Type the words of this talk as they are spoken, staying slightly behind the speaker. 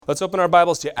Let's open our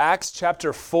Bibles to Acts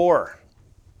chapter 4.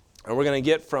 And we're going to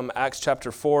get from Acts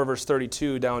chapter 4, verse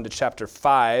 32, down to chapter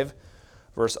 5,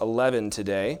 verse 11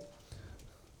 today.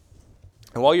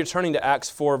 And while you're turning to Acts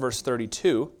 4, verse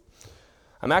 32,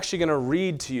 I'm actually going to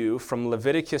read to you from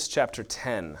Leviticus chapter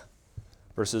 10,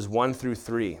 verses 1 through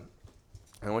 3.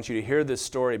 And I want you to hear this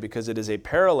story because it is a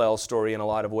parallel story in a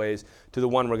lot of ways to the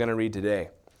one we're going to read today.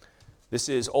 This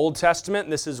is Old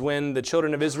Testament. This is when the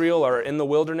children of Israel are in the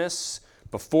wilderness.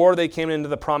 Before they came into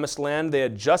the promised land, they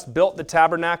had just built the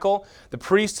tabernacle. The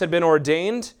priests had been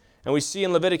ordained. And we see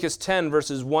in Leviticus 10,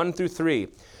 verses 1 through 3.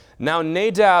 Now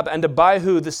Nadab and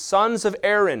Abihu, the sons of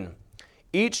Aaron,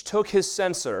 each took his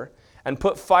censer and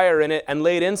put fire in it and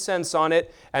laid incense on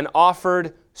it and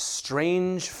offered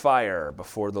strange fire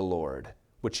before the Lord,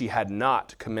 which he had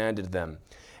not commanded them.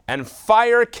 And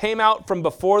fire came out from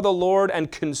before the Lord and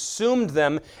consumed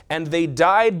them, and they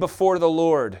died before the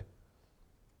Lord.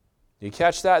 You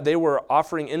catch that? They were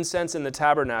offering incense in the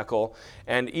tabernacle,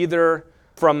 and either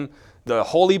from the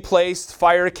holy place,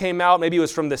 fire came out. Maybe it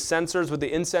was from the censers with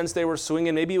the incense they were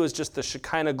swinging. Maybe it was just the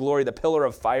Shekinah glory, the pillar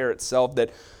of fire itself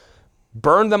that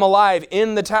burned them alive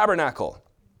in the tabernacle.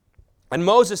 And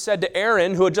Moses said to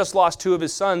Aaron, who had just lost two of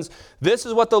his sons, "This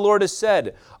is what the Lord has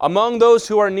said, among those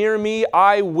who are near me,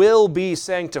 I will be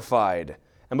sanctified,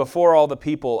 and before all the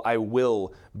people, I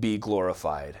will be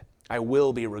glorified. I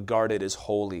will be regarded as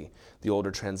holy," the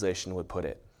older translation would put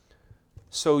it.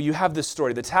 So you have this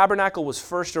story. The tabernacle was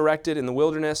first erected in the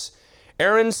wilderness.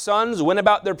 Aaron's sons went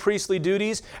about their priestly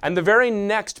duties, and the very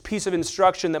next piece of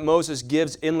instruction that Moses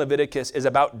gives in Leviticus is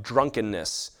about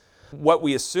drunkenness. What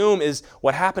we assume is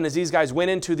what happened is these guys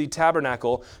went into the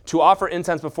tabernacle to offer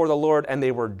incense before the Lord, and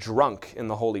they were drunk in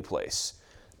the holy place.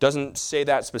 Doesn't say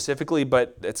that specifically,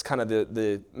 but it's kind of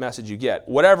the message you get.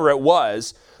 Whatever it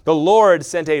was, the Lord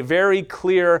sent a very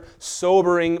clear,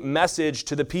 sobering message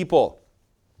to the people.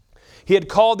 He had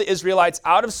called the Israelites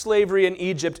out of slavery in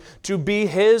Egypt to be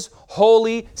His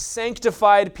holy,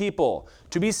 sanctified people.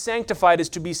 To be sanctified is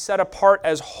to be set apart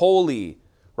as holy,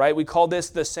 right? We call this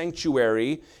the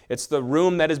sanctuary. It's the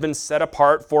room that has been set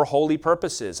apart for holy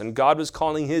purposes. And God was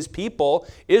calling His people,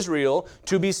 Israel,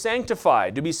 to be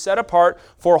sanctified, to be set apart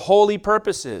for holy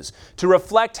purposes, to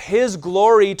reflect His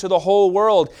glory to the whole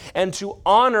world, and to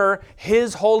honor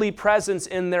His holy presence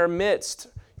in their midst.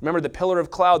 Remember the pillar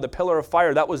of cloud, the pillar of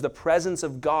fire, that was the presence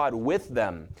of God with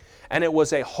them. And it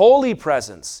was a holy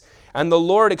presence. And the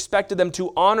Lord expected them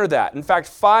to honor that. In fact,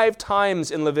 5 times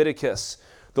in Leviticus,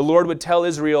 the Lord would tell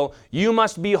Israel, "You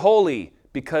must be holy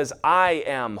because I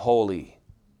am holy."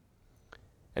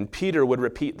 And Peter would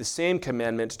repeat the same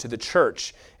commandment to the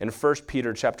church in 1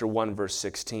 Peter chapter 1, verse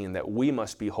 16, that we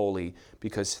must be holy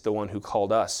because the one who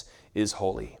called us is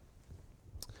holy.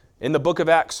 In the book of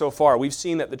Acts so far, we've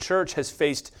seen that the church has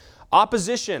faced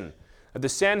opposition. The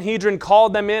Sanhedrin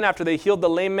called them in after they healed the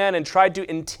lame man and tried to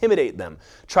intimidate them,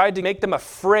 tried to make them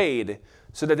afraid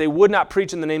so that they would not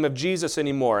preach in the name of Jesus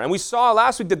anymore. And we saw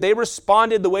last week that they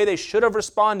responded the way they should have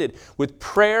responded, with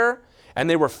prayer, and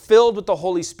they were filled with the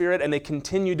Holy Spirit, and they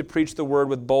continued to preach the word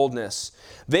with boldness.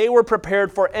 They were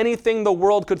prepared for anything the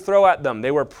world could throw at them.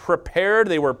 They were prepared,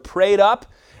 they were prayed up,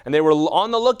 and they were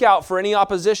on the lookout for any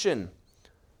opposition.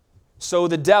 So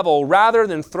the devil, rather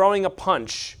than throwing a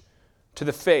punch to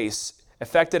the face,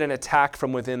 effected an attack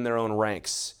from within their own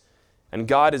ranks. And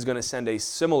God is going to send a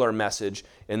similar message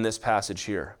in this passage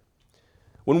here.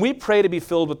 When we pray to be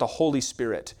filled with the Holy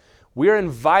Spirit, we are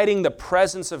inviting the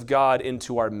presence of God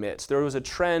into our midst. There was a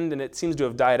trend, and it seems to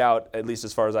have died out, at least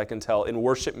as far as I can tell, in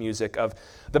worship music of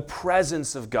the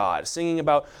presence of God, singing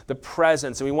about the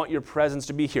presence, and we want your presence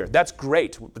to be here. That's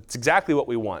great. That's exactly what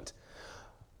we want.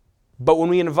 But when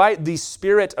we invite the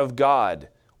Spirit of God,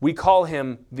 we call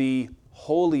Him the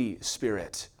Holy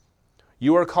Spirit.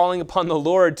 You are calling upon the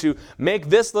Lord to make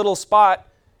this little spot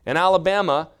in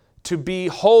Alabama to be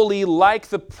holy like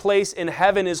the place in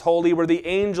heaven is holy, where the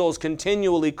angels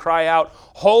continually cry out,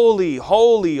 "Holy,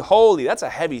 holy, holy." That's a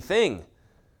heavy thing.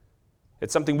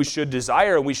 It's something we should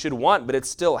desire and we should want, but it's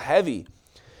still heavy.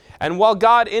 And while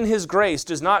God in His grace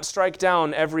does not strike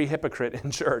down every hypocrite in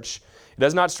church, He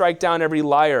does not strike down every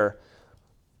liar,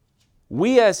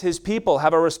 we as His people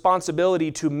have a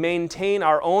responsibility to maintain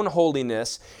our own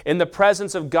holiness in the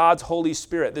presence of God's Holy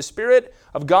Spirit. The Spirit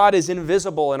of God is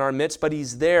invisible in our midst, but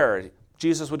He's there.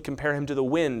 Jesus would compare Him to the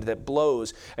wind that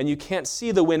blows, and you can't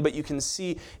see the wind, but you can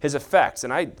see His effects.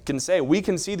 And I can say we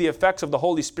can see the effects of the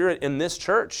Holy Spirit in this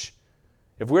church.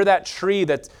 If we're that tree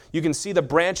that you can see the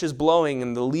branches blowing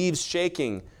and the leaves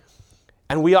shaking,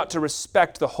 and we ought to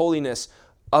respect the holiness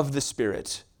of the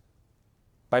Spirit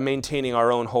by maintaining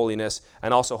our own holiness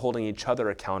and also holding each other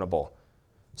accountable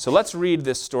So let's read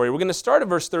this story. We're going to start at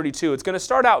verse 32. It's going to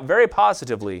start out very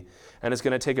positively, and it's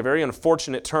going to take a very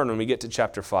unfortunate turn when we get to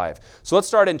chapter 5. So let's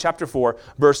start in chapter 4,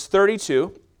 verse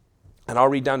 32, and I'll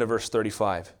read down to verse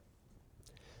 35.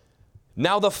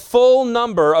 Now the full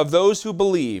number of those who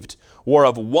believed were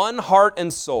of one heart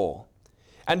and soul.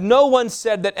 And no one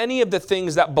said that any of the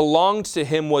things that belonged to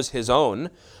him was his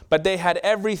own, but they had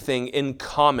everything in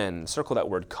common. Circle that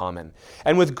word, common.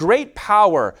 And with great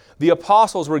power, the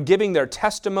apostles were giving their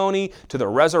testimony to the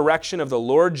resurrection of the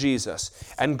Lord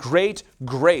Jesus, and great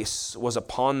grace was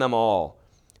upon them all.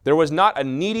 There was not a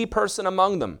needy person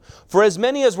among them, for as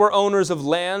many as were owners of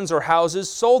lands or houses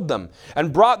sold them,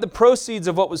 and brought the proceeds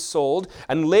of what was sold,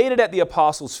 and laid it at the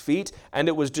apostles' feet, and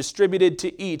it was distributed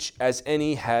to each as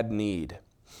any had need.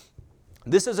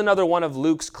 This is another one of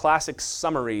Luke's classic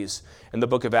summaries in the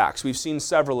book of Acts. We've seen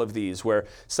several of these where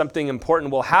something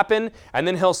important will happen, and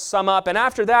then he'll sum up, and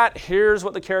after that, here's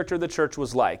what the character of the church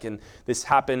was like. And this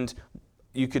happened,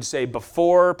 you could say,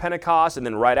 before Pentecost, and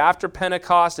then right after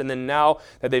Pentecost, and then now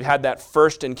that they've had that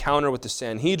first encounter with the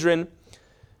Sanhedrin. And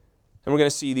we're going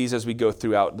to see these as we go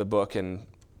throughout the book, and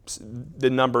the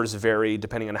numbers vary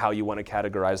depending on how you want to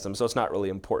categorize them, so it's not really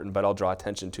important, but I'll draw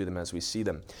attention to them as we see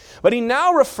them. But he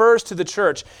now refers to the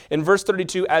church in verse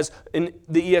 32 as, in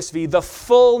the ESV, the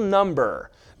full number.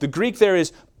 The Greek there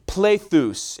is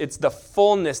plethus. It's the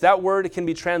fullness. That word can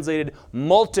be translated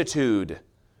multitude.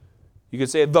 You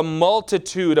could say the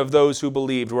multitude of those who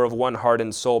believed were of one heart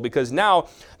and soul, because now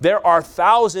there are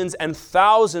thousands and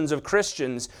thousands of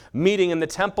Christians meeting in the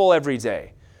temple every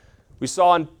day. We saw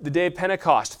on the day of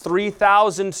Pentecost,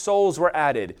 3,000 souls were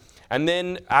added. And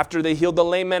then after they healed the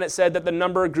lame man, it said that the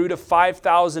number grew to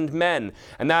 5,000 men.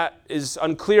 And that is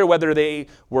unclear whether they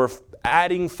were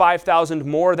adding 5,000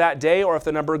 more that day or if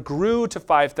the number grew to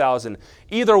 5,000.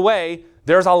 Either way,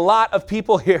 there's a lot of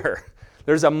people here.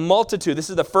 There's a multitude. This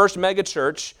is the first mega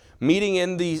church meeting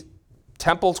in the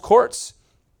temple's courts.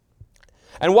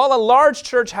 And while a large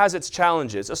church has its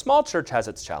challenges, a small church has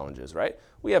its challenges, right?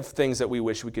 We have things that we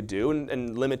wish we could do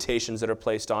and limitations that are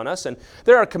placed on us. And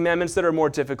there are commandments that are more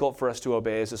difficult for us to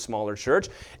obey as a smaller church.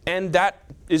 And that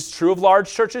is true of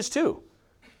large churches too.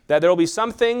 That there will be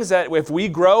some things that if we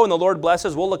grow and the Lord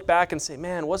blesses, we'll look back and say,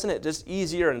 man, wasn't it just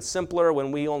easier and simpler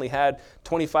when we only had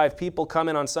 25 people come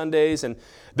in on Sundays? And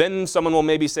then someone will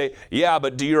maybe say, yeah,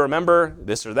 but do you remember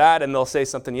this or that? And they'll say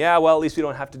something, yeah, well, at least we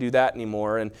don't have to do that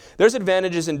anymore. And there's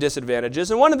advantages and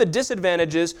disadvantages. And one of the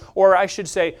disadvantages, or I should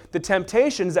say the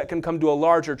temptations that can come to a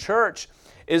larger church,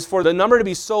 is for the number to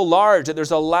be so large that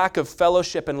there's a lack of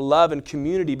fellowship and love and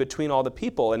community between all the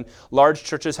people. And large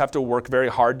churches have to work very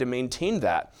hard to maintain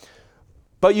that.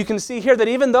 But you can see here that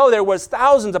even though there was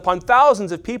thousands upon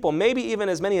thousands of people, maybe even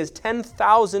as many as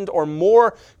 10,000 or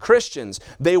more Christians,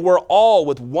 they were all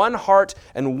with one heart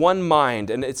and one mind.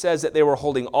 And it says that they were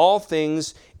holding all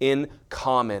things in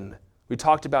common. We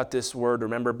talked about this word,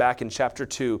 remember, back in chapter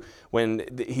 2, when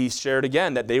he shared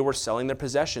again that they were selling their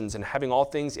possessions and having all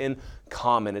things in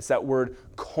common. It's that word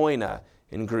koina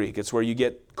in Greek. It's where you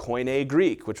get Koine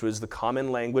Greek, which was the common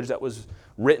language that was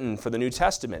written for the New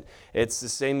Testament. It's the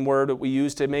same word that we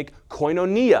use to make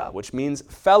koinonia, which means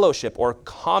fellowship or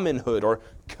commonhood or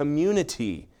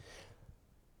community.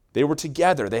 They were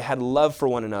together. They had love for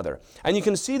one another. And you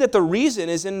can see that the reason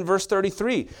is in verse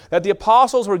 33, that the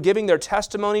apostles were giving their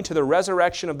testimony to the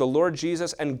resurrection of the Lord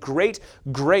Jesus, and great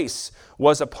grace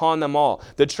was upon them all.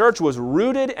 The church was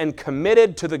rooted and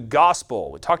committed to the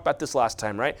gospel. We talked about this last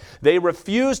time, right? They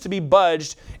refused to be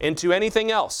budged into anything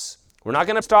else. We're not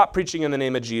going to stop preaching in the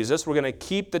name of Jesus. We're going to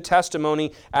keep the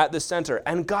testimony at the center.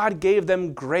 And God gave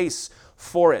them grace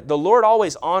for it. The Lord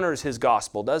always honors his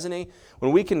gospel, doesn't he?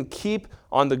 When we can keep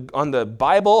on the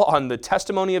Bible, on the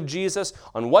testimony of Jesus,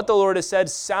 on what the Lord has said,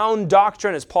 sound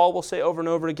doctrine, as Paul will say over and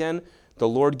over again, the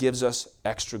Lord gives us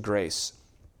extra grace.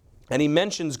 And he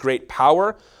mentions great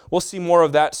power. We'll see more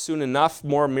of that soon enough,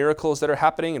 more miracles that are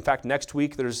happening. In fact, next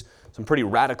week there's some pretty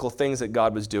radical things that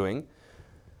God was doing.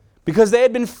 Because they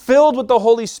had been filled with the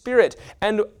Holy Spirit.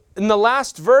 And in the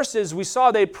last verses, we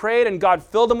saw they prayed and God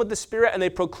filled them with the Spirit and they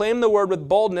proclaimed the word with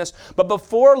boldness. But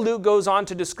before Luke goes on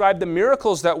to describe the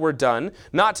miracles that were done,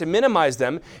 not to minimize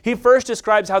them, he first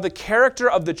describes how the character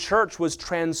of the church was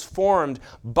transformed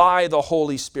by the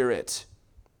Holy Spirit.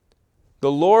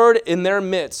 The Lord in their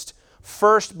midst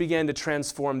first began to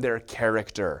transform their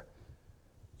character.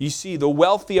 You see, the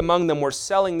wealthy among them were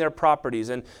selling their properties.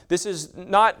 And this is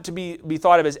not to be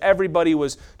thought of as everybody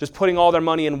was just putting all their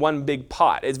money in one big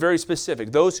pot. It's very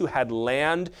specific. Those who had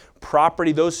land,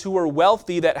 property, those who were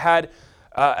wealthy that had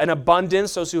an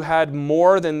abundance, those who had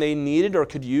more than they needed or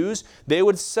could use, they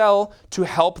would sell to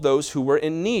help those who were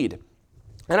in need.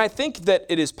 And I think that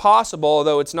it is possible,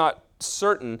 although it's not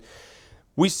certain,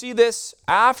 we see this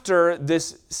after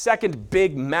this second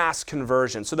big mass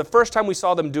conversion. So the first time we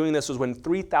saw them doing this was when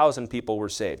 3,000 people were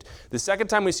saved. The second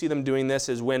time we see them doing this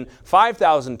is when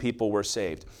 5,000 people were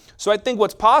saved. So I think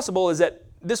what's possible is that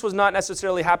this was not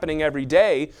necessarily happening every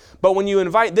day, but when you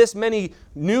invite this many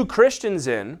new Christians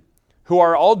in, who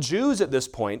are all Jews at this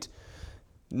point,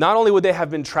 not only would they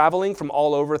have been traveling from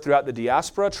all over throughout the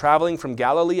diaspora, traveling from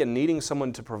Galilee and needing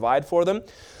someone to provide for them,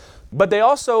 but they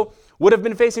also would have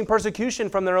been facing persecution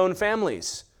from their own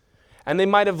families. And they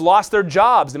might have lost their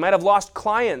jobs, they might have lost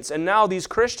clients, and now these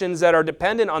Christians that are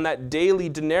dependent on that daily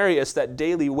denarius, that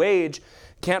daily wage,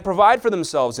 can't provide for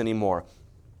themselves anymore.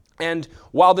 And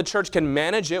while the church can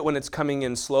manage it when it's coming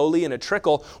in slowly in a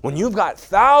trickle, when you've got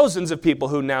thousands of people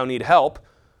who now need help,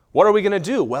 what are we going to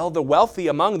do? Well, the wealthy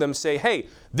among them say, hey,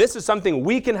 this is something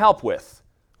we can help with.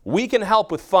 We can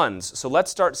help with funds, so let's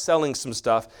start selling some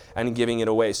stuff and giving it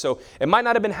away. So it might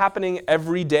not have been happening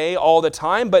every day all the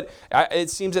time, but it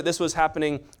seems that this was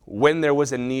happening when there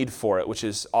was a need for it, which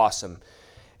is awesome.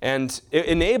 And it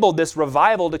enabled this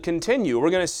revival to continue.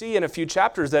 We're going to see in a few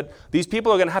chapters that these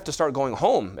people are going to have to start going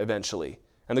home eventually,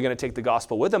 and they're going to take the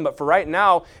gospel with them. But for right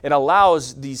now, it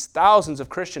allows these thousands of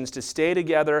Christians to stay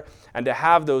together and to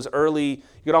have those early, you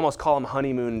could almost call them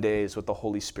honeymoon days with the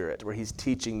Holy Spirit, where he's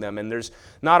teaching them, and there's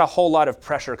not a whole lot of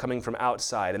pressure coming from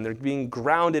outside, and they're being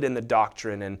grounded in the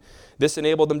doctrine, and this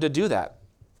enabled them to do that.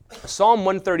 Psalm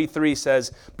 133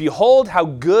 says, "Behold how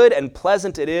good and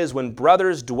pleasant it is when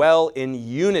brothers dwell in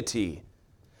unity.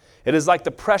 It is like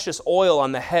the precious oil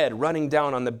on the head running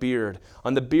down on the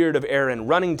beard of Aaron,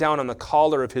 running down on the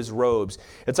collar of his robes.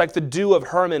 It's like the dew of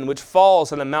Hermon, which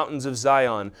falls on the mountains of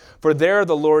Zion. For there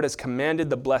the Lord has commanded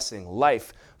the blessing,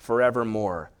 life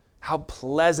forevermore." How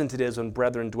pleasant it is when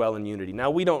brethren dwell in unity. Now,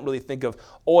 we don't really think of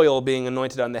oil being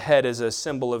anointed on the head as a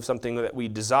symbol of something that we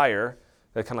desire.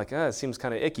 They're kind of like, it seems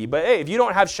kind of icky. But hey, if you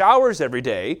don't have showers every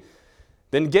day,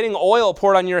 then getting oil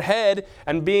poured on your head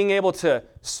and being able to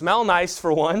smell nice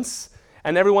for once,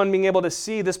 and everyone being able to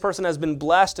see this person has been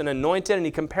blessed and anointed, and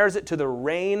he compares it to the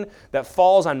rain that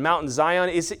falls on Mount Zion.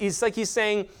 It's like he's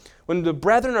saying, when the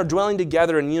brethren are dwelling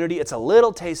together in unity, it's a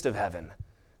little taste of heaven.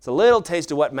 It's a little taste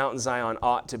of what Mount Zion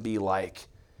ought to be like.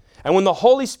 And when the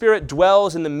Holy Spirit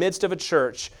dwells in the midst of a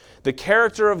church, the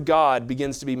character of God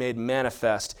begins to be made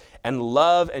manifest, and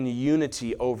love and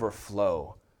unity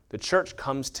overflow. The church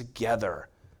comes together.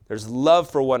 There's love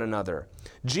for one another.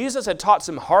 Jesus had taught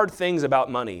some hard things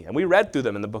about money, and we read through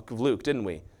them in the book of Luke, didn't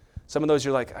we? Some of those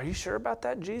you're like, are you sure about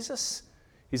that, Jesus?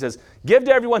 He says, "Give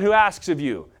to everyone who asks of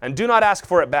you, and do not ask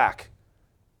for it back."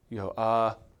 You go,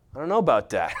 I don't know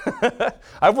about that.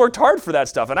 I've worked hard for that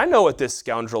stuff, and I know what this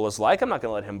scoundrel is like. I'm not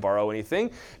going to let him borrow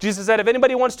anything. Jesus said, if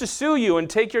anybody wants to sue you and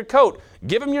take your coat,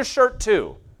 give him your shirt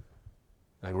too.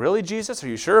 Like, really, Jesus? Are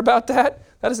you sure about that?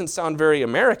 That doesn't sound very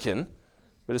American,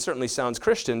 but it certainly sounds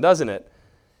Christian, doesn't it?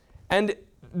 And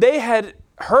they had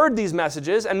heard these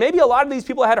messages, and maybe a lot of these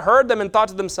people had heard them and thought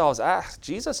to themselves,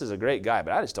 Jesus is a great guy,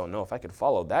 but I just don't know if I could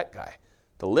follow that guy.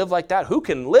 To live like that? Who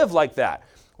can live like that?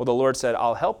 Well, the Lord said,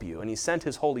 I'll help you. And he sent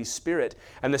his Holy Spirit,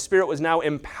 and the Spirit was now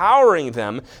empowering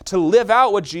them to live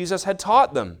out what Jesus had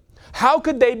taught them. How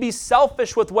could they be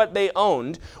selfish with what they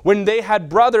owned when they had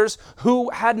brothers who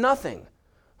had nothing,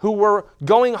 who were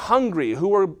going hungry, who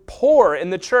were poor in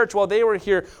the church while they were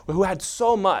here, who had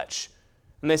so much?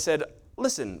 And they said,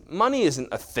 listen, money isn't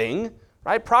a thing,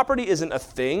 right? Property isn't a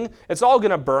thing. It's all going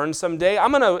to burn someday.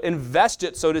 I'm going to invest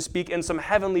it, so to speak, in some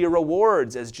heavenly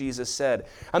rewards, as Jesus said.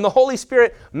 And the Holy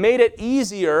Spirit made it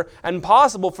easier and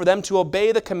possible for them to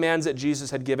obey the commands that Jesus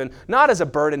had given, not as a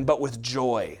burden, but with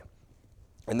joy.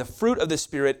 And the fruit of the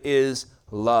Spirit is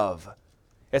love.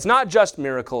 It's not just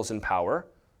miracles and power,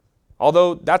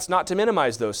 although that's not to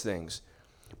minimize those things.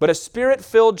 But a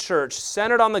Spirit-filled church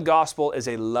centered on the gospel is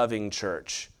a loving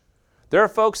church. There are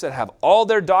folks that have all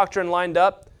their doctrine lined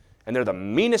up, and they're the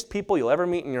meanest people you'll ever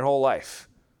meet in your whole life.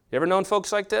 You ever known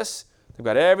folks like this? They've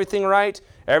got everything right.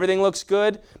 Everything looks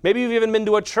good. Maybe you've even been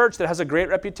to a church that has a great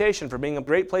reputation for being a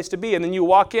great place to be, and then you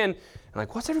walk in, and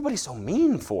like, what's everybody so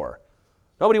mean for?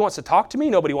 Nobody wants to talk to me.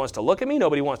 Nobody wants to look at me.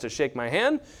 Nobody wants to shake my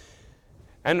hand.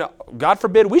 And God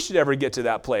forbid we should ever get to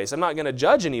that place. I'm not going to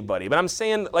judge anybody, but I'm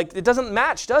saying, like, it doesn't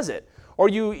match, does it? Or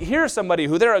you hear somebody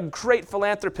who they're a great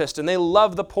philanthropist and they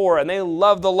love the poor and they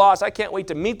love the lost. I can't wait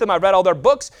to meet them. I've read all their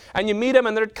books. And you meet them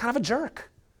and they're kind of a jerk.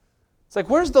 It's like,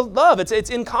 where's the love? It's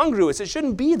incongruous. It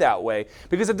shouldn't be that way.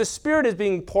 Because if the Spirit is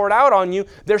being poured out on you,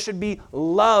 there should be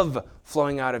love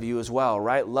flowing out of you as well,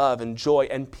 right? Love and joy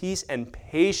and peace and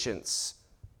patience.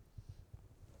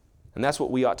 And that's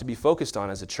what we ought to be focused on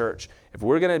as a church. If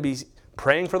we're going to be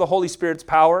praying for the Holy Spirit's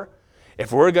power,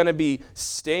 if we're going to be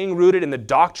staying rooted in the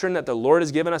doctrine that the Lord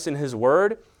has given us in His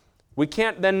Word, we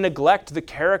can't then neglect the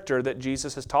character that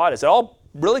Jesus has taught us. It all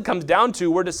really comes down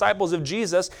to we're disciples of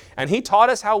Jesus, and He taught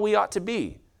us how we ought to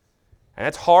be. And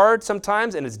it's hard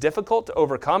sometimes, and it's difficult to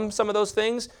overcome some of those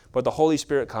things, but the Holy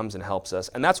Spirit comes and helps us.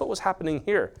 And that's what was happening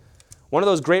here. One of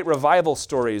those great revival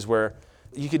stories where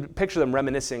you could picture them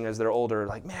reminiscing as they're older,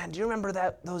 like, man, do you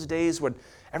remember those days when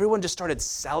everyone just started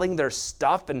selling their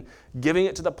stuff and giving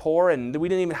it to the poor, and we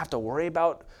didn't even have to worry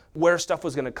about where stuff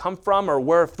was going to come from or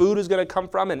where food was going to come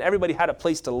from, and everybody had a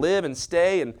place to live and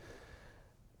stay, and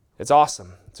it's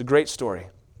awesome. It's a great story.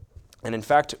 And in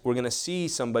fact, we're going to see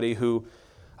somebody who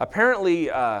apparently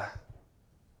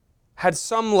had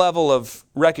some level of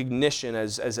recognition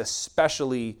as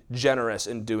especially generous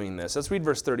in doing this. Let's read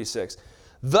verse 36.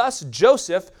 Thus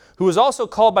Joseph, who was also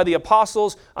called by the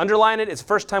apostles, underline it, it's the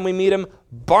first time we meet him,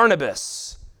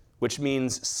 Barnabas, which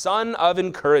means son of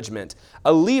encouragement,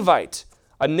 a Levite,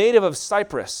 a native of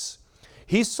Cyprus.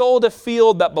 He sold a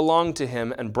field that belonged to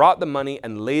him and brought the money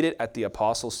and laid it at the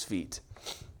apostles' feet.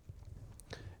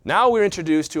 Now we're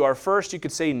introduced to our first, you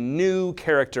could say, new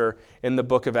character in the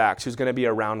book of Acts, who's going to be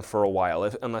around for a while,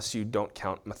 unless you don't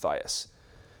count Matthias.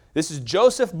 This is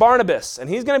Joseph Barnabas, and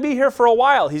he's going to be here for a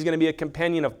while. He's going to be a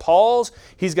companion of Paul's.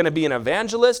 He's going to be an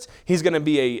evangelist. He's going to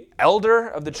be an elder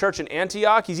of the church in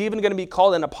Antioch. He's even going to be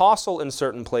called an apostle in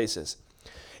certain places.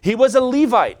 He was a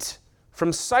Levite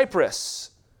from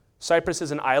Cyprus. Cyprus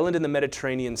is an island in the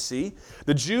Mediterranean Sea.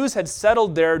 The Jews had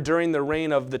settled there during the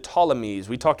reign of the Ptolemies.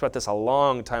 We talked about this a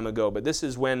long time ago, but this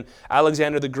is when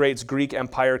Alexander the Great's Greek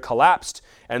Empire collapsed,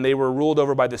 and they were ruled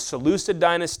over by the Seleucid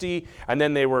dynasty, and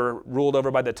then they were ruled over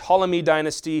by the Ptolemy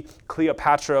dynasty.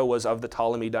 Cleopatra was of the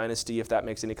Ptolemy dynasty, if that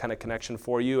makes any kind of connection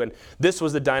for you. And this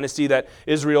was the dynasty that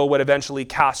Israel would eventually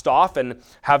cast off and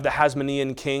have the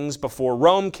Hasmonean kings before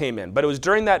Rome came in. But it was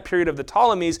during that period of the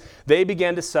Ptolemies, they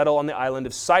began to settle on the island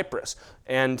of Cyprus.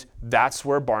 And that's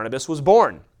where Barnabas was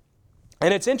born.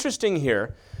 And it's interesting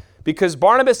here because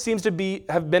Barnabas seems to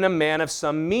have been a man of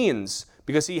some means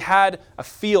because he had a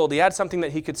field, he had something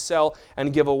that he could sell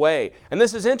and give away. And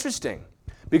this is interesting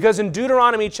because in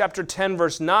Deuteronomy chapter 10,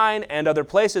 verse 9 and other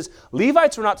places,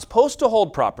 Levites were not supposed to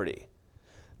hold property.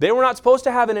 They were not supposed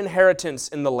to have an inheritance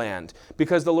in the land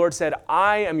because the Lord said,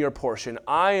 I am your portion,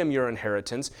 I am your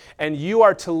inheritance, and you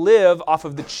are to live off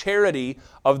of the charity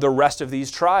of the rest of these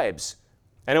tribes.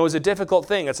 And it was a difficult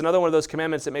thing. It's another one of those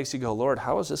commandments that makes you go, Lord,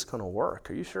 how is this going to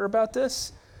work? Are you sure about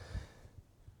this?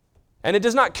 And it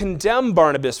does not condemn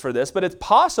Barnabas for this, but it's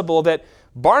possible that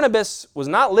Barnabas was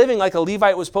not living like a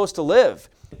Levite was supposed to live.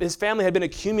 His family had been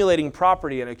accumulating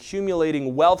property and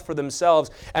accumulating wealth for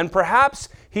themselves, and perhaps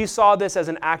he saw this as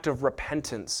an act of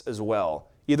repentance as well.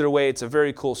 Either way, it's a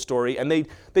very cool story, and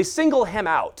they single him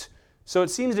out. So it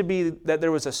seems to be that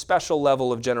there was a special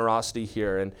level of generosity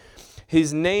here, and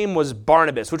his name was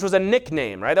Barnabas, which was a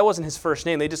nickname, right? That wasn't his first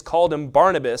name. They just called him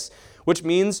Barnabas, which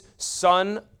means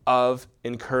son of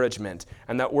encouragement.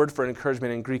 And that word for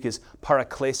encouragement in Greek is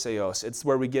parakleseos. It's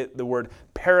where we get the word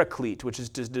paraclete, which is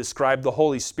to describe the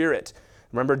Holy Spirit.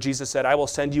 Remember, Jesus said, I will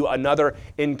send you another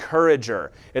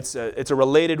encourager. It's a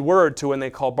related word to when they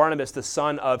call Barnabas the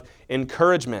son of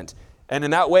encouragement. And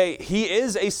in that way, he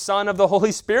is a son of the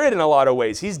Holy Spirit in a lot of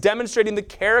ways. He's demonstrating the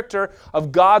character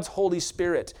of God's Holy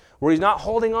Spirit, where he's not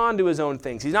holding on to his own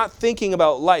things. He's not thinking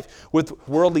about life with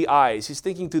worldly eyes. He's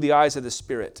thinking through the eyes of the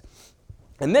Spirit.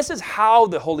 And this is how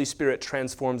the Holy Spirit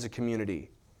transforms a community.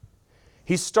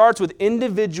 He starts with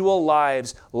individual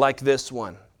lives like this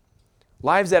one.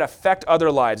 Lives that affect other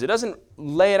lives. It doesn't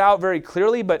lay it out very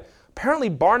clearly, but apparently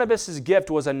Barnabas' gift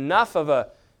was enough of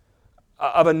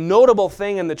a notable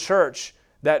thing in the church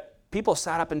that people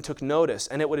sat up and took notice,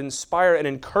 and it would inspire and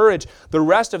encourage the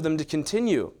rest of them to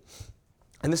continue.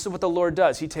 And this is what the Lord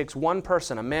does. He takes one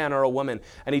person, a man or a woman,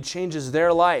 and he changes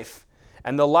their life.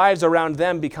 And the lives around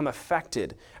them become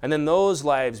affected. And then those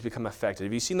lives become affected.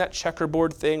 Have you seen that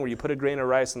checkerboard thing where you put a grain of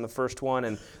rice on the first one,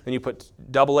 and then you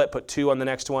double it, put 2 on the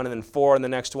next one, and then 4 on the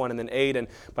next one, and then 8. And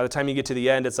by the time you get to the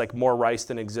end, it's like more rice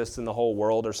than exists in the whole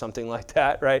world or something like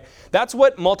that, right? That's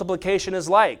what multiplication is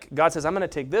like. God says, I'm going to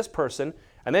take this person,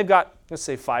 and they've got, let's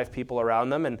say, 5 people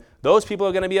around them, and those people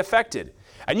are going to be affected.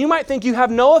 And you might think you have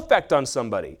no effect on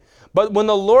somebody. But when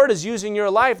the Lord is using your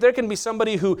life, there can be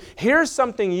somebody who hears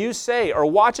something you say or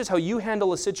watches how you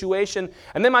handle a situation,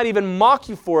 and they might even mock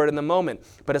you for it in the moment.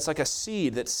 But it's like a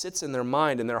seed that sits in their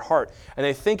mind and their heart, and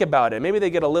they think about it. Maybe they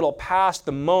get a little past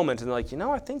the moment, and they're like,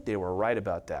 I think they were right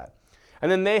about that.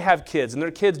 And then they have kids, and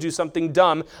their kids do something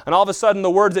dumb, and all of a sudden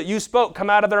the words that you spoke come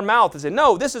out of their mouth and say,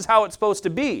 no, this is how it's supposed to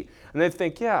be. And they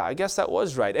think, yeah, I guess that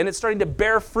was right. And it's starting to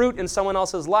bear fruit in someone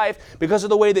else's life because of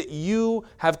the way that you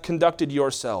have conducted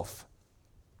yourself.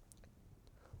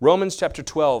 Romans chapter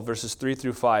 12, verses 3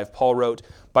 through 5, Paul wrote,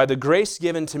 by the grace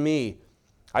given to me,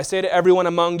 I say to everyone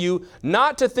among you,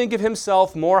 not to think of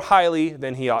himself more highly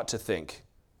than he ought to think.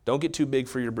 Don't get too big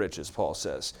for your britches, Paul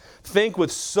says. Think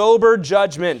with sober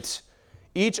judgment,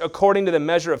 each according to the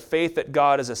measure of faith that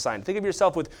God has assigned. Think of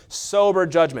yourself with sober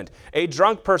judgment. A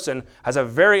drunk person has a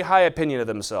very high opinion of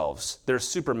themselves. They're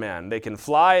Superman. They can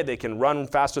fly, they can run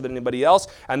faster than anybody else,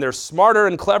 and they're smarter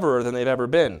and cleverer than they've ever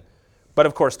been. But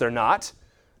of course they're not.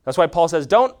 That's why Paul says,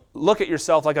 don't look at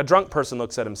yourself like a drunk person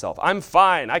looks at himself. I'm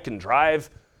fine, I can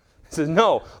drive. He says,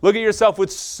 no, look at yourself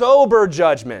with sober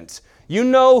judgment. You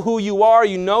know who you are,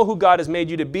 you know who God has made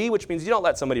you to be, which means you don't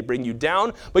let somebody bring you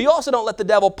down, but you also don't let the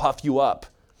devil puff you up.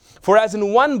 For as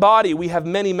in one body we have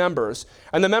many members,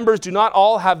 and the members do not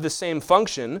all have the same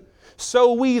function,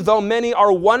 so we, though many,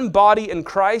 are one body in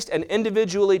Christ, and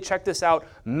individually, check this out,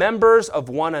 members of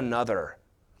one another.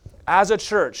 As a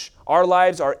church, our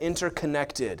lives are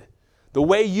interconnected. The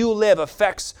way you live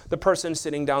affects the person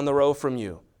sitting down the row from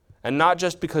you. And not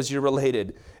just because you're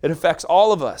related. It affects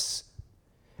all of us.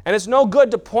 And it's no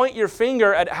good to point your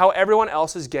finger at how everyone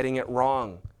else is getting it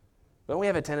wrong. Don't we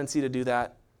have a tendency to do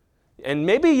that? And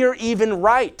maybe you're even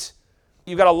right.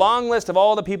 You've got a long list of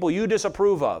all the people you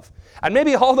disapprove of. And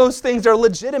maybe all those things are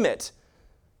legitimate.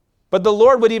 But the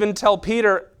Lord would even tell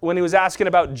Peter when he was asking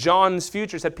about John's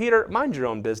future, said, Peter, mind your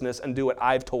own business and do what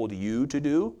I've told you to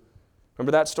do.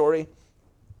 Remember that story?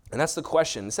 And that's the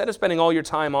question. Instead of spending all your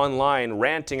time online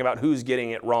ranting about who's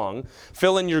getting it wrong,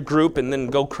 fill in your group and then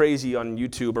go crazy on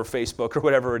YouTube or Facebook or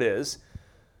whatever it is.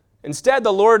 Instead,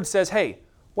 the Lord says, hey,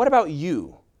 what about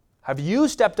you? Have you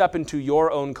stepped up into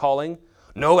your own calling?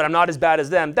 No, but I'm not as bad as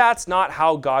them. That's not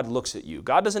how God looks at you.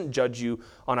 God doesn't judge you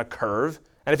on a curve.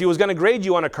 And if he was going to grade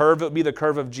you on a curve, it would be the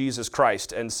curve of Jesus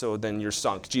Christ. And so then you're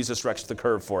sunk. Jesus wrecked the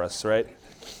curve for us, right?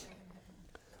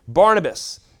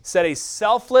 Barnabas set a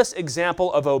selfless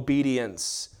example of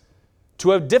obedience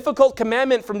to a difficult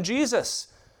commandment from Jesus,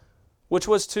 which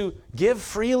was to give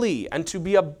freely and to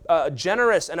be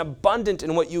generous and abundant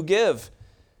in what you give.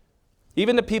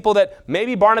 Even the people that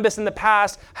maybe Barnabas in the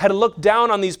past had looked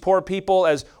down on these poor people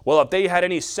as, well, if they had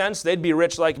any sense, they'd be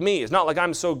rich like me. It's not like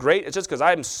I'm so great. It's just because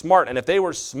I'm smart. And if they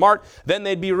were smart, then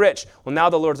they'd be rich. Well, now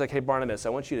the Lord's like, hey, Barnabas, I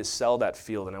want you to sell that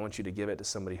field and I want you to give it to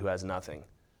somebody who has nothing.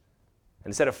 And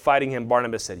instead of fighting him,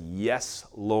 Barnabas said, yes,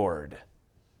 Lord.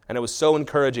 And it was so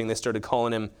encouraging, they started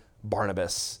calling him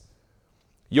Barnabas.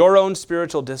 Your own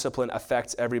spiritual discipline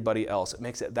affects everybody else. It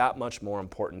makes it that much more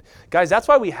important. Guys, that's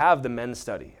why we have the men's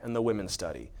study and the women's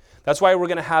study. That's why we're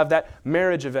going to have that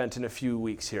marriage event in a few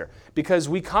weeks here. Because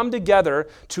we come together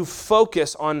to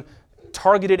focus on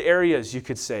targeted areas, you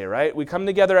could say, right? We come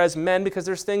together as men because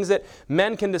there's things that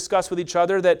men can discuss with each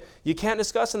other that you can't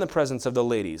discuss in the presence of the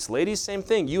ladies. Ladies, same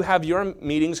thing. You have your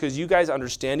meetings because you guys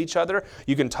understand each other.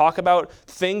 You can talk about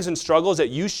things and struggles that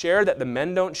you share that the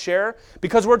men don't share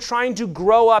because we're trying to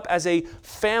grow up as a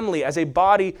family, as a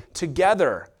body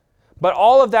together. But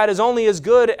all of that is only as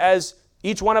good as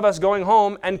each one of us going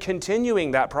home and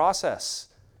continuing that process.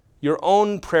 Your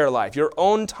own prayer life, your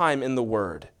own time in the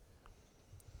Word.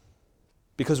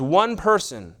 Because one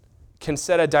person can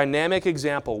set a dynamic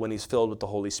example when he's filled with the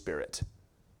Holy Spirit.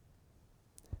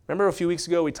 Remember a few weeks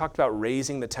ago we talked about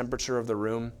raising the temperature of the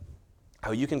room?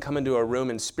 How you can come into a room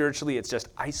and spiritually it's just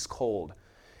ice cold.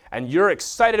 And you're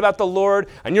excited about the Lord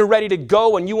and you're ready to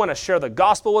go and you want to share the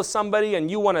gospel with somebody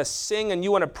and you want to sing and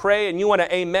you want to pray and you want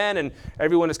to amen and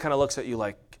everyone just kind of looks at you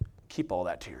like, keep all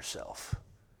that to yourself.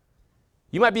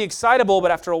 You might be excitable,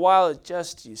 but after a while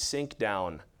you sink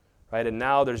down. Right? And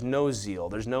now there's no zeal,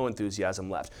 there's no enthusiasm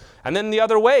left. And then the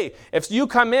other way, if you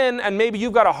come in and maybe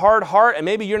you've got a hard heart and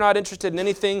maybe you're not interested in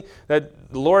anything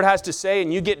that the Lord has to say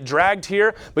and you get dragged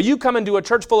here, but you come into a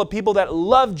church full of people that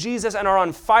love Jesus and are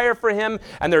on fire for Him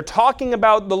and they're talking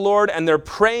about the Lord and they're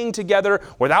praying together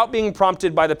without being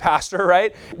prompted by the pastor,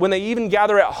 right? When they even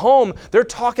gather at home, they're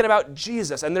talking about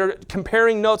Jesus and they're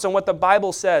comparing notes on what the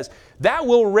Bible says. That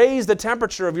will raise the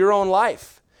temperature of your own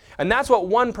life. And that's what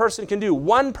one person can do.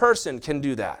 One person can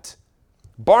do that.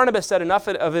 Barnabas set enough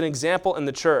of an example in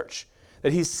the church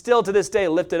that he's still to this day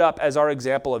lifted up as our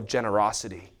example of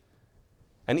generosity.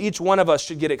 And each one of us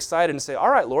should get excited and say, all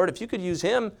right, Lord, if you could use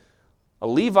him, a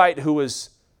Levite who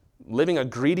was living a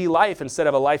greedy life instead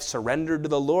of a life surrendered to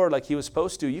the Lord like he was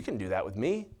supposed to, you can do that with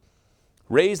me.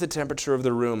 Raise the temperature of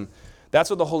the room. That's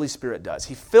what the Holy Spirit does.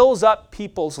 He fills up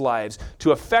people's lives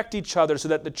to affect each other so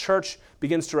that the church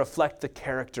begins to reflect the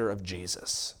character of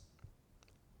Jesus.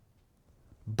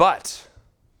 But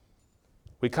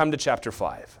we come to chapter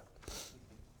 5.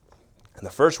 And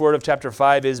the first word of chapter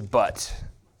 5 is but.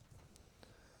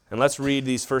 And let's read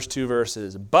these first two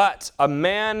verses. But a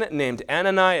man named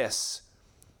Ananias,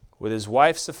 with his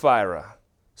wife Sapphira,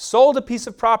 sold a piece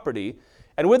of property,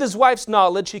 and with his wife's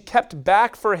knowledge, he kept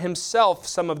back for himself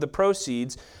some of the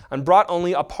proceeds and brought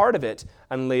only a part of it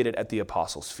and laid it at the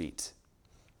apostles' feet.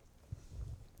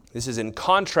 This is in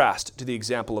contrast to the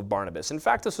example of Barnabas. In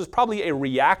fact, this was probably a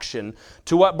reaction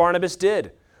to what Barnabas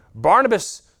did.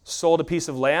 Barnabas sold a piece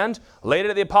of land, laid it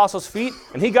at the apostles' feet,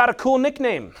 and he got a cool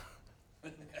nickname.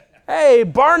 Hey,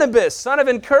 Barnabas, son of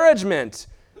encouragement.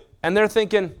 And they're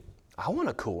thinking, I want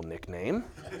a cool nickname.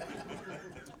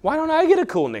 Why don't I get a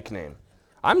cool nickname?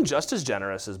 I'm just as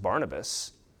generous as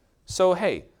Barnabas. So,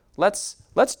 hey, let's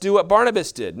do what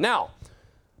Barnabas did. Now,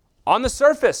 on the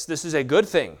surface, this is a good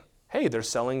thing. Hey, they're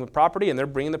selling the property and they're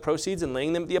bringing the proceeds and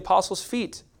laying them at the apostles'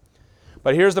 feet.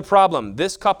 But here's the problem.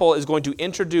 This couple is going to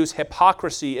introduce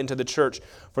hypocrisy into the church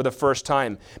for the first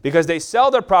time because they sell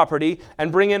their property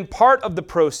and bring in part of the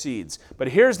proceeds. But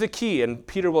here's the key, and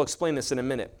Peter will explain this in a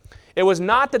minute. It was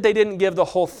not that they didn't give the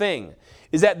whole thing.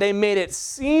 Is that they made it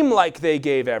seem like they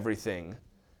gave everything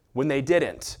when they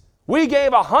didn't. We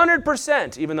gave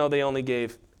 100%, even though they only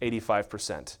gave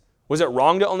 85%. Was it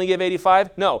wrong to only give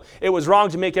 85? No, it was wrong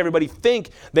to make everybody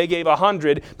think they gave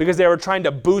 100 because they were trying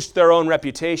to boost their own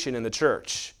reputation in the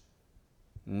church.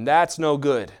 And that's no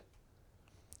good.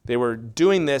 They were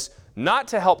doing this not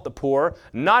to help the poor,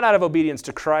 not out of obedience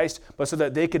to Christ, but so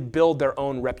that they could build their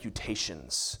own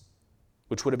reputations,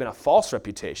 which would have been a false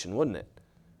reputation, wouldn't it?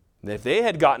 And if they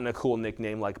had gotten a cool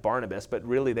nickname like Barnabas, but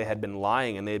really they had been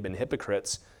lying and they had been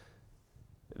hypocrites,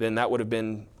 then that would have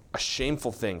been a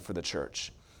shameful thing for the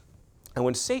church. And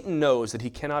when Satan knows that he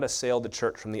cannot assail the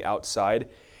church from the outside,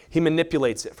 he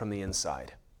manipulates it from the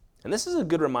inside. And this is a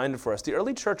good reminder for us. The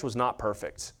early church was not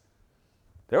perfect.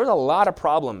 There was a lot of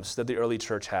problems that the early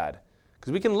church had.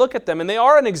 Because we can look at them, and they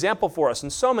are an example for us in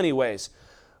so many ways.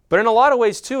 But in a lot of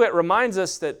ways, too, it reminds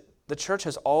us that the church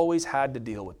has always had to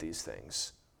deal with these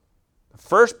things. The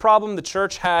first problem the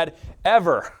church had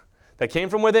ever that came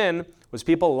from within was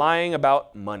people lying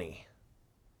about money.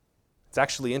 It's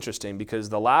actually interesting because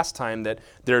the last time that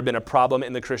there had been a problem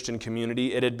in the Christian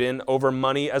community, it had been over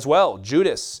money as well.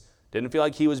 Judas didn't feel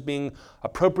like he was being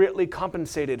appropriately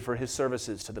compensated for his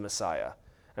services to the Messiah.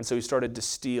 And so he started to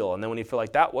steal. And then when he felt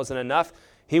like that wasn't enough,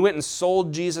 he went and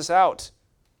sold Jesus out.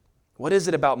 What is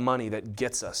it about money that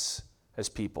gets us as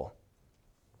people?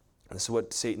 And this is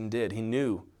what Satan did. He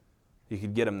knew he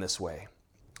could get him this way.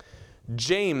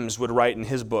 James would write in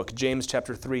his book, James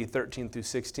chapter 3, 13 through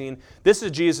 16. This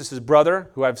is Jesus' brother,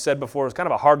 who I've said before is kind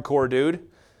of a hardcore dude.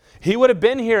 He would have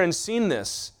been here and seen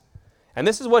this. And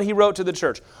this is what he wrote to the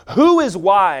church. Who is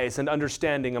wise and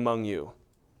understanding among you?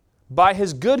 By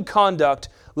his good conduct,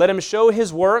 let him show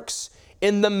his works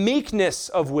in the meekness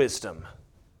of wisdom.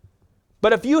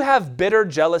 But if you have bitter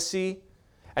jealousy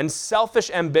and selfish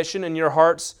ambition in your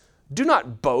hearts, do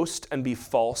not boast and be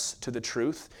false to the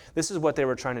truth. This is what they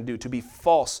were trying to do, to be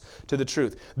false to the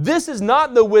truth. This is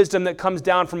not the wisdom that comes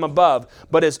down from above,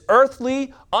 but is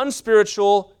earthly,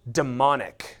 unspiritual,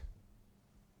 demonic.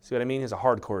 See what I mean? He's a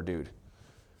hardcore dude.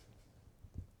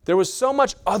 There was so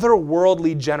much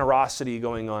otherworldly generosity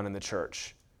going on in the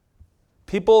church.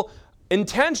 People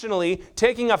intentionally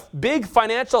taking a big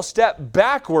financial step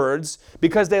backwards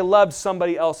because they loved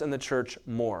somebody else in the church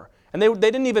more. And they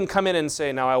didn't even come in and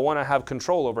say, now I want to have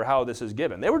control over how this is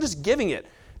given. They were just giving it.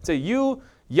 Say, you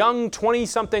young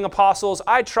 20-something apostles,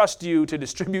 I trust you to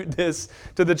distribute this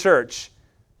to the church.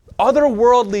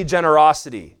 Otherworldly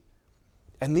generosity.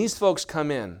 And these folks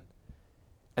come in,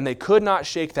 and they could not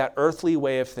shake that earthly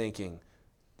way of thinking.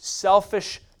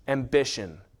 Selfish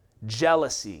ambition,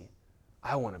 jealousy.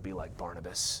 I want to be like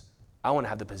Barnabas. I want to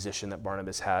have the position that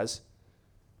Barnabas has.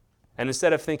 And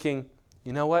instead of thinking,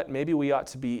 you know what, maybe we ought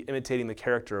to be imitating the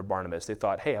character of Barnabas, they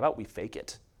thought, hey, how about we fake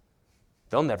it?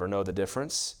 They'll never know the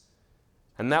difference.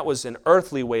 And that was an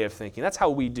earthly way of thinking. That's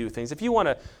how we do things. If you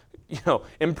want to,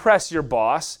 impress your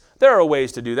boss, there are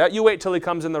ways to do that. You wait till he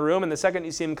comes in the room, and the second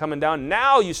you see him coming down,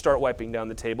 now you start wiping down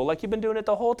the table like you've been doing it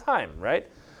the whole time, right?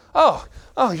 Oh,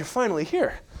 you're finally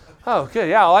here. Oh, good.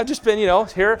 Yeah, well, I've just been,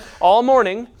 here all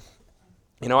morning.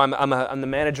 I'm the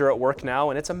manager at work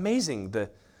now, and it's amazing the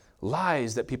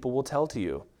lies that people will tell to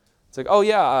you. It's like, oh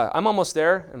yeah, I'm almost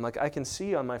there. And I can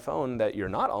see on my phone that you're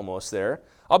not almost there.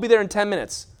 I'll be there in 10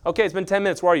 minutes. Okay, it's been 10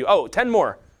 minutes. Where are you? Oh, 10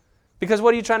 more. Because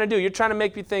what are you trying to do? You're trying to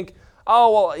make me think,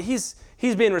 oh, well, he's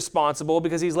he's being responsible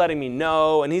because he's letting me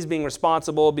know, and he's being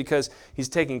responsible because he's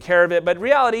taking care of it. But in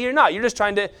reality, you're not. You're just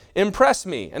trying to impress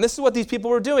me. And this is what these people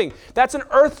were doing. That's an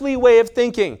earthly way of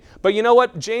thinking. But you know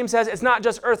what James says? It's not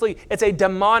just earthly. It's a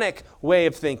demonic way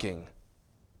of thinking.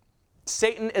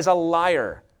 Satan is a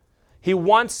liar. He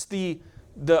wants the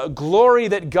glory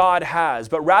that God has,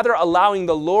 but rather allowing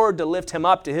the Lord to lift him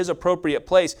up to his appropriate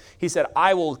place, he said,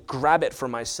 I will grab it for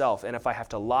myself. And if I have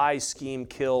to lie, scheme,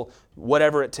 kill,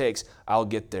 whatever it takes, I'll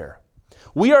get there.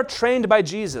 We are trained by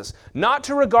Jesus not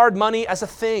to regard money as a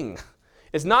thing.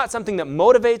 It's not something that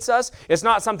motivates us. It's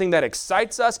not something that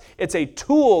excites us. It's a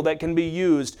tool that can be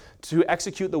used to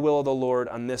execute the will of the Lord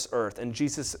on this earth. And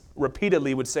Jesus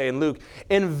repeatedly would say in Luke,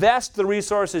 invest the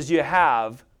resources you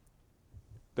have,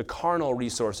 the carnal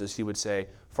resources, he would say,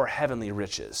 for heavenly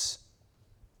riches.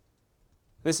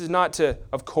 This is not to,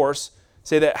 of course,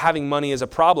 say that having money is a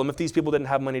problem. If these people didn't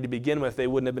have money to begin with, they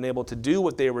wouldn't have been able to do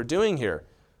what they were doing here.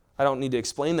 I don't need to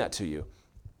explain that to you.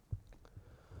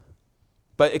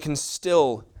 But it can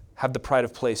still have the pride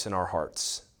of place in our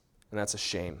hearts, and that's a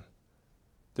shame.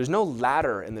 There's no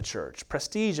ladder in the church.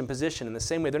 Prestige and position in the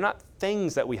same way, they're not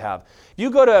things that we have. You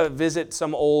go to visit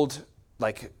some old,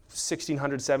 1600s,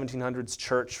 1700s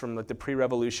church from the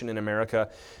pre-revolution in America.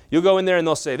 You'll go in there and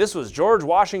they'll say, this was George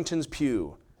Washington's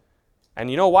pew.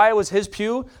 And you know why it was his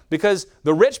pew? Because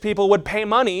the rich people would pay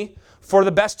money for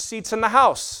the best seats in the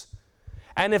house.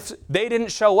 And if they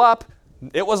didn't show up,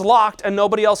 it was locked and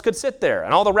nobody else could sit there.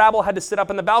 And all the rabble had to sit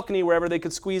up in the balcony wherever they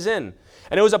could squeeze in.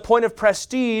 And it was a point of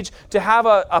prestige to have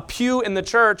a pew in the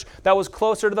church that was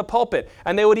closer to the pulpit.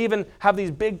 And they would even have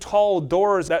these big tall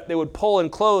doors that they would pull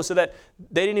and close so that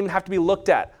they didn't even have to be looked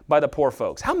at by the poor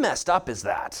folks. How messed up is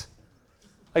that?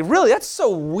 Really, that's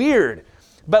so weird.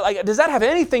 But does that have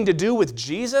anything to do with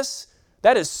Jesus?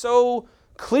 That is so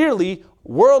clearly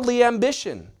worldly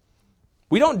ambition.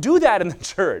 We don't do that in the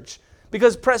church.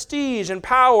 Because prestige and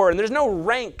power, and there's no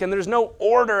rank, and there's no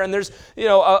order, and there's,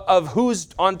 of who's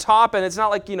on top, and it's not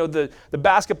like, the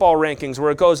basketball rankings where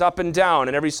it goes up and down,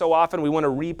 and every so often we want to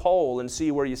re-poll and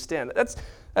see where you stand. That's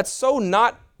so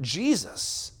not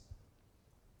Jesus.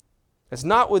 It's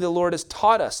not what the Lord has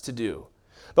taught us to do.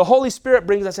 The Holy Spirit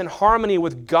brings us in harmony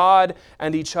with God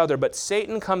and each other, but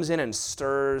Satan comes in and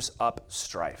stirs up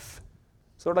strife.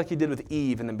 Sort of like he did with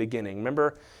Eve in the beginning.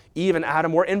 Remember, Eve and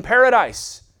Adam were in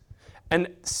paradise. And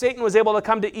Satan was able to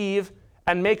come to Eve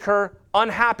and make her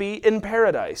unhappy in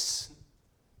paradise.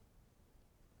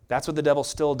 That's what the devil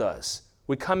still does.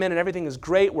 We come in and everything is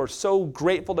great. We're so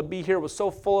grateful to be here. We're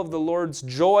so full of the Lord's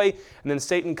joy. And then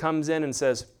Satan comes in and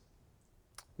says,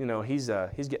 he's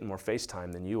getting more face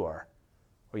time than you are.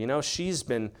 Or, she's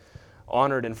been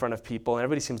honored in front of people, and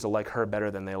everybody seems to like her better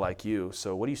than they like you.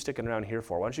 So what are you sticking around here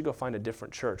for? Why don't you go find a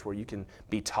different church where you can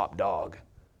be top dog?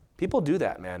 People do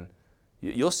that, man.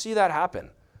 You'll see that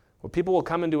happen. Where people will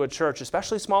come into a church,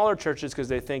 especially smaller churches, because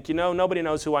they think, nobody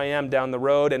knows who I am down the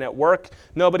road, and at work,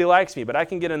 nobody likes me, but I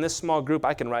can get in this small group,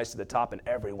 I can rise to the top, and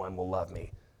everyone will love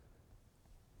me.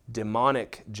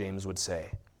 Demonic, James would say.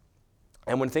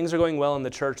 And when things are going well in the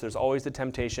church, there's always the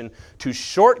temptation to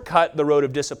shortcut the road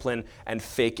of discipline and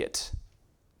fake it.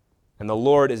 And the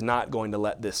Lord is not going to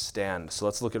let this stand. So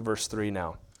let's look at verse 3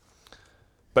 now.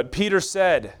 But Peter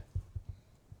said,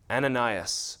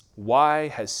 Ananias, why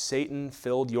has Satan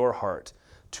filled your heart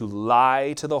to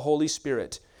lie to the Holy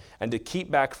Spirit and to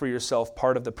keep back for yourself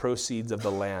part of the proceeds of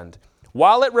the land?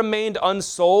 While it remained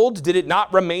unsold, did it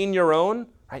not remain your own?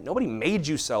 Right? Nobody made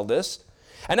you sell this.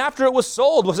 And after it was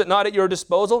sold, was it not at your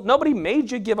disposal? Nobody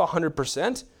made you give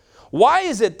 100%. Why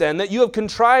is it then that you have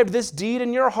contrived this deed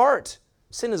in your heart?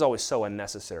 Sin is always so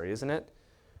unnecessary, isn't it?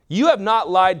 You have not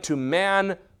lied to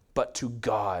man, but to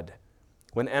God.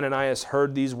 When Ananias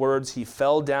heard these words, he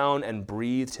fell down and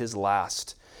breathed his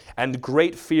last. And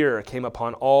great fear came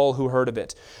upon all who heard of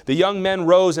it. The young men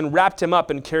rose and wrapped him up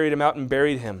and carried him out and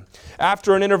buried him.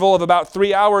 After an interval of about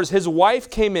 3 hours, his wife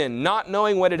came in, not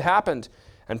knowing what had happened.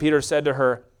 And Peter said to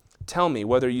her, tell me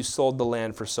whether you sold the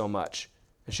land for so much.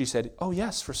 And she said, oh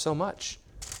yes, for so much.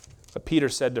 But Peter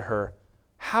said to her,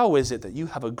 how is it that you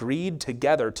have agreed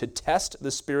together to test the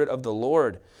Spirit of the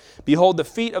Lord? Behold, the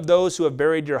feet of those who have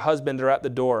buried your husband are at the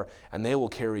door, and they will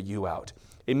carry you out.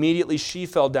 Immediately she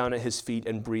fell down at his feet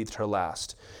and breathed her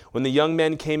last. When the young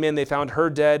men came in, they found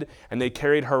her dead, and they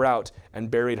carried her out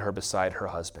and buried her beside her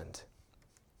husband.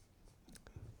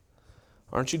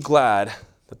 Aren't you glad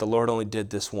that the Lord only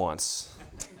did this once?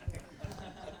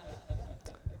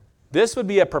 This would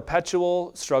be a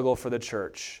perpetual struggle for the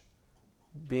church,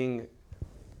 being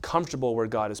comfortable where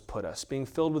God has put us, being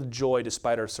filled with joy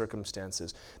despite our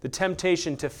circumstances, the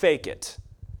temptation to fake it,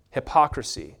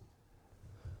 hypocrisy.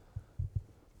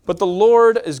 But the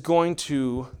Lord is going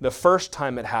to, the first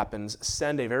time it happens,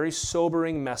 send a very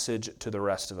sobering message to the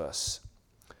rest of us.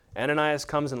 Ananias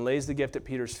comes and lays the gift at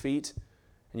Peter's feet,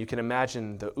 and you can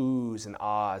imagine the oohs and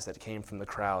ahs that came from the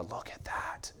crowd. Look at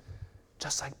that.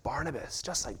 Just like Barnabas.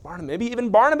 Maybe even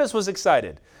Barnabas was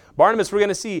excited. Barnabas, we're going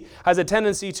to see, has a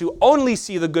tendency to only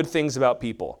see the good things about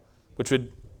people, which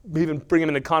would even bring him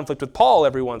into conflict with Paul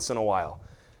every once in a while.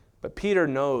 But Peter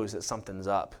knows that something's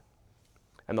up.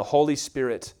 And the Holy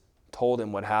Spirit told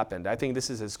him what happened. I think this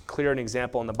is as clear an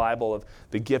example in the Bible of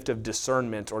the gift of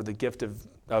discernment or the gift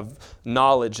of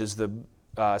knowledge,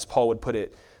 as Paul would put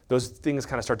it. Those things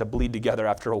kind of start to bleed together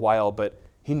after a while, but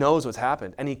he knows what's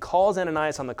happened. And he calls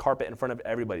Ananias on the carpet in front of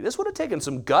everybody. This would have taken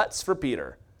some guts for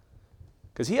Peter,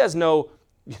 because he has no,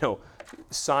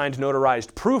 signed,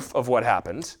 notarized proof of what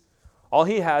happened. All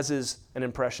he has is an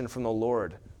impression from the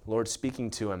Lord speaking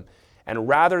to him. And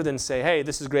rather than say, hey,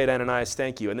 this is great, Ananias,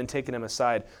 thank you, and then taking him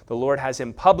aside, the Lord has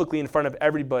him publicly in front of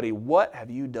everybody. What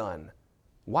have you done?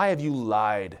 Why have you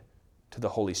lied to the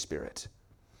Holy Spirit?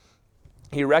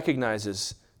 He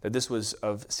recognizes that this was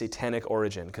of satanic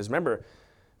origin. Because remember,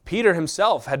 Peter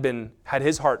himself had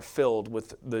his heart filled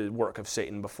with the work of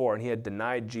Satan before, and he had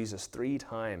denied Jesus 3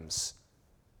 times.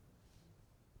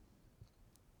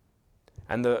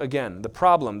 And the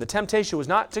problem, the temptation was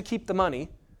not to keep the money,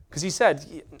 because he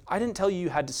said, I didn't tell you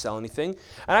had to sell anything,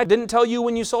 and I didn't tell you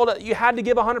when you sold it you had to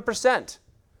give 100%.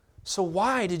 So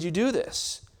why did you do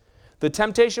this? The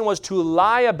temptation was to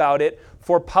lie about it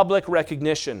for public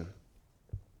recognition.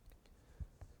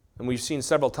 And we've seen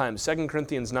several times, 2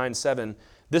 Corinthians 9:7,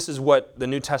 this is what the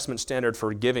New Testament standard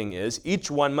for giving is.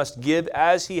 Each one must give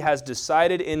as he has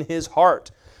decided in his heart,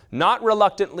 not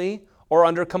reluctantly or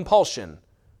under compulsion,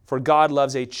 for God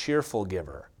loves a cheerful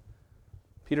giver.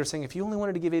 Peter's saying, if you only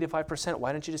wanted to give 85%,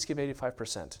 why didn't you just give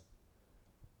 85%?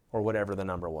 Or whatever the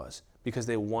number was. Because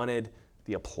they wanted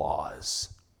the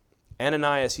applause.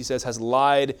 Ananias, he says, has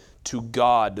lied to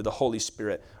God, to the Holy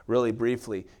Spirit. Really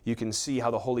briefly, you can see how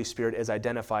the Holy Spirit is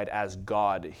identified as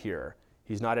God here.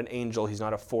 He's not an angel. He's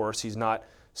not a force. He's not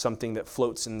something that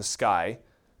floats in the sky.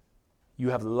 You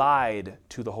have lied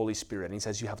to the Holy Spirit. And he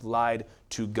says you have lied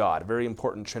to God. Very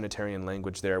important Trinitarian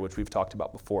language there, which we've talked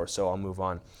about before, so I'll move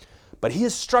on. But he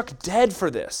is struck dead for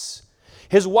this.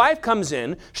 His wife comes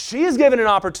in. She is given an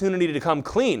opportunity to come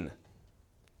clean.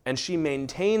 And she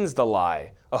maintains the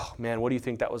lie. Oh, man, what do you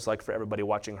think that was like for everybody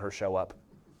watching her show up?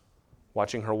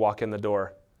 Watching her walk in the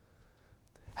door.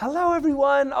 Hello,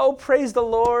 everyone. Oh, praise the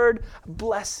Lord.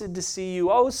 Blessed to see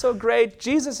you. Oh, so great.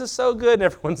 Jesus is so good. And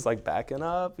everyone's like backing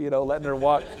up, letting her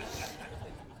walk.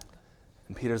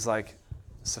 And Peter's like,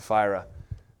 Sapphira,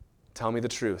 tell me the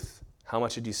truth. How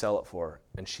much did you sell it for?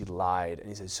 And she lied. And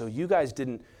he says, so you guys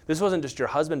this wasn't just your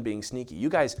husband being sneaky. You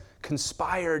guys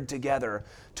conspired together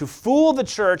to fool the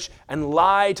church and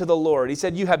lie to the Lord. He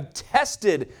said, you have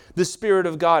tested the Spirit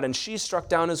of God. And she's struck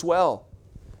down as well.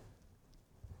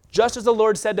 Just as the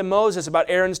Lord said to Moses about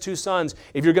Aaron's 2 sons,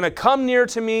 if you're going to come near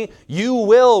to me, you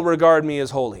will regard me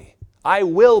as holy. I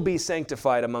will be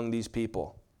sanctified among these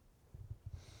people.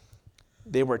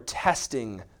 They were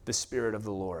testing the Spirit of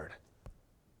the Lord.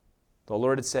 The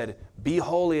Lord had said, be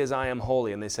holy as I am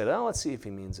holy. And they said, let's see if he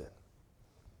means it.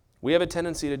 We have a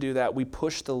tendency to do that. We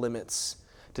push the limits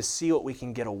to see what we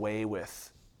can get away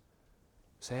with.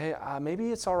 Say, hey,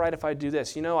 maybe it's all right if I do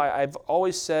this. I've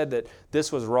always said that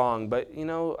this was wrong, but,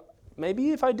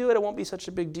 maybe if I do it, it won't be such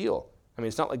a big deal. I mean,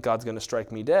 it's not like God's going to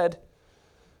strike me dead.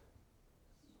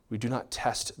 We do not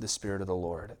test the Spirit of the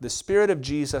Lord. The Spirit of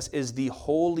Jesus is the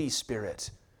Holy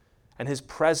Spirit. And his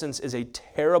presence is a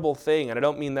terrible thing. And I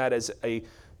don't mean that as a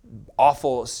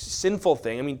awful, sinful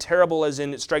thing. I mean terrible as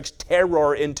in it strikes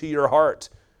terror into your heart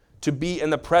to be in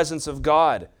the presence of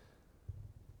God.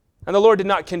 And the Lord did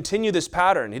not continue this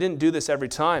pattern. He didn't do this every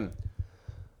time.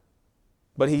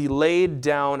 But he laid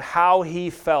down how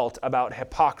he felt about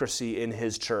hypocrisy in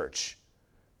his church.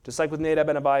 Just like with Nadab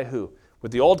and Abihu.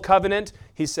 With the old covenant,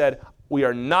 he said, we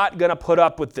are not going to put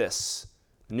up with this.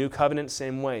 New covenant,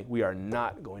 same way. We are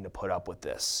not going to put up with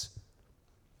this.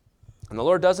 And the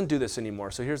Lord doesn't do this anymore.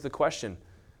 So here's the question.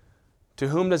 To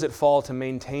whom does it fall to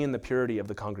maintain the purity of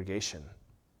the congregation?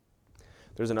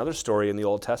 There's another story in the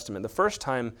Old Testament. The first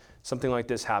time something like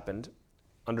this happened,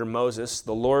 under Moses,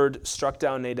 the Lord struck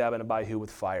down Nadab and Abihu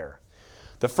with fire.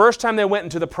 The first time they went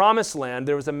into the promised land,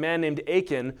 there was a man named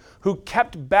Achan who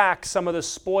kept back some of the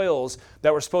spoils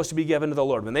that were supposed to be given to the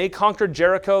Lord. When they conquered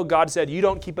Jericho, God said, you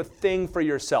don't keep a thing for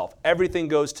yourself. Everything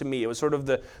goes to me. It was sort of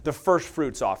the first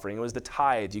fruits offering. It was the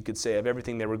tithe, you could say, of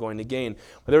everything they were going to gain.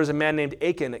 But there was a man named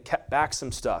Achan that kept back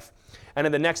some stuff. And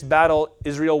in the next battle,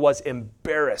 Israel was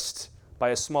embarrassed by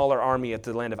a smaller army at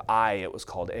the land of Ai, it was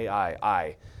called,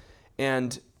 Ai.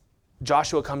 And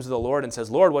Joshua comes to the Lord and says,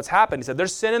 Lord, what's happened? He said,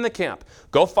 there's sin in the camp.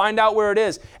 Go find out where it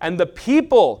is. And the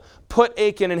people put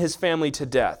Achan and his family to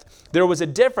death. There was a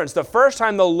difference. The first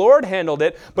time the Lord handled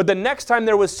it, but the next time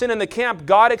there was sin in the camp,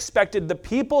 God expected the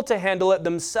people to handle it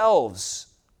themselves.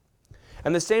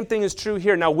 And the same thing is true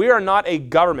here. Now, we are not a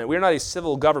government. We are not a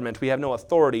civil government. We have no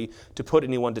authority to put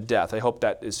anyone to death. I hope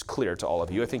that is clear to all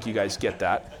of you. I think you guys get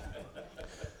that.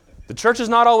 The church has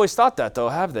not always thought that, though,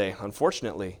 have they?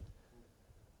 Unfortunately.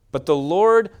 But the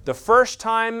Lord, the first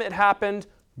time it happened,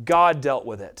 God dealt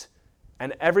with it.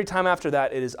 And every time after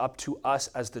that, it is up to us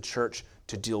as the church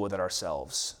to deal with it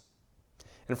ourselves.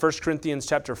 In 1 Corinthians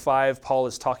chapter 5, Paul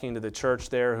is talking to the church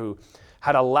there who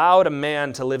had allowed a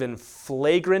man to live in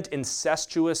flagrant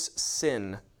incestuous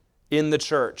sin in the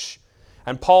church.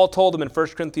 And Paul told them in 1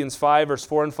 Corinthians 5, verse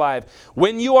 4 and 5,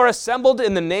 when you are assembled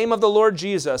in the name of the Lord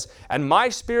Jesus, and my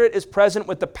spirit is present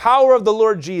with the power of the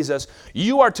Lord Jesus,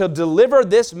 you are to deliver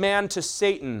this man to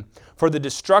Satan for the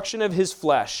destruction of his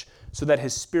flesh, so that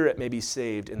his spirit may be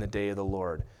saved in the day of the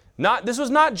Lord. This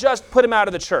was not just put him out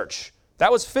of the church.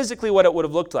 That was physically what it would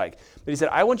have looked like. But he said,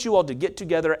 I want you all to get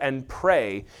together and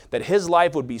pray that his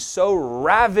life would be so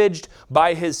ravaged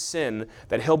by his sin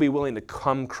that he'll be willing to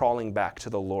come crawling back to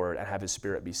the Lord and have his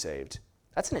spirit be saved.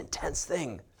 That's an intense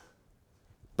thing.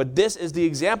 But this is the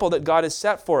example that God has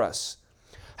set for us.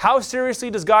 How seriously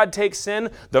does God take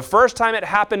sin? The first time it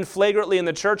happened flagrantly in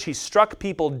the church, he struck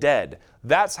people dead.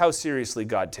 That's how seriously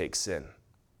God takes sin.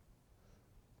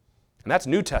 And that's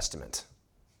New Testament.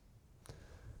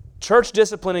 Church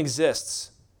discipline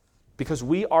exists because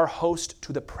we are host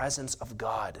to the presence of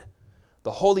God.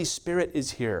 The Holy Spirit is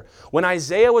here. When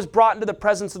Isaiah was brought into the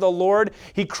presence of the Lord,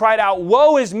 he cried out,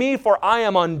 woe is me, for I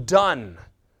am undone.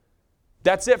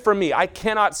 That's it for me. I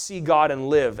cannot see God and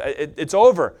live. It's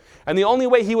over. And the only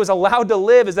way he was allowed to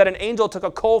live is that an angel took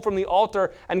a coal from the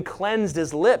altar and cleansed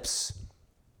his lips.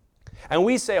 And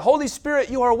we say, Holy Spirit,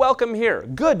 you are welcome here.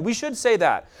 Good, we should say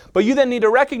that. But you then need to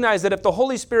recognize that if the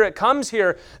Holy Spirit comes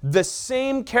here, the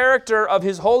same character of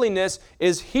his holiness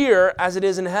is here as it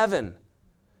is in heaven.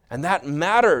 And that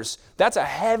matters. That's a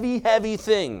heavy, heavy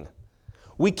thing.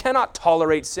 We cannot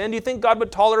tolerate sin. Do you think God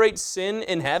would tolerate sin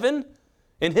in heaven?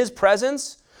 In his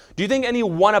presence? Do you think any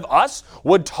one of us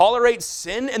would tolerate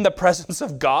sin in the presence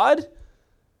of God?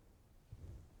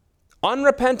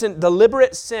 Unrepentant,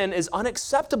 deliberate sin is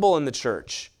unacceptable in the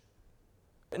church.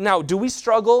 Now, do we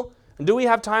struggle? Do we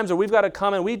have times where we've got to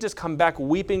come and we just come back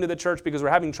weeping to the church because we're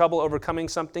having trouble overcoming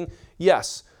something?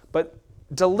 Yes, but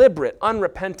deliberate,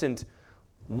 unrepentant,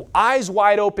 eyes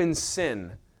wide open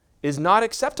sin is not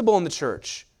acceptable in the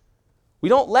church. We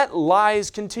don't let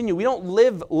lies continue. We don't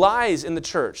live lies in the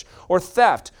church, or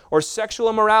theft, or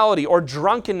sexual immorality, or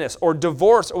drunkenness, or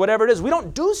divorce, or whatever it is. We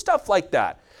don't do stuff like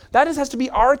that. That has to be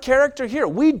our character here.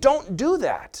 We don't do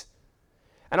that.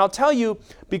 And I'll tell you,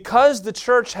 because the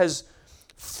church has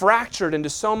fractured into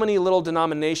so many little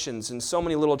denominations and so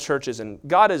many little churches, and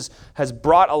God has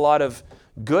brought a lot of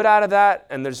good out of that,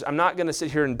 and I'm not going to sit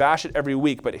here and bash it every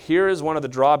week, but here is one of the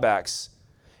drawbacks.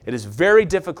 It is very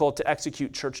difficult to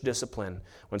execute church discipline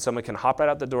when someone can hop right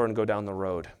out the door and go down the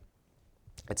road.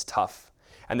 It's tough.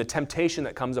 And the temptation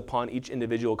that comes upon each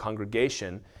individual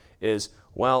congregation is,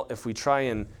 well, if we try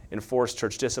and enforce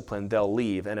church discipline, they'll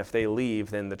leave. And if they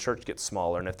leave, then the church gets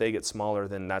smaller. And if they get smaller,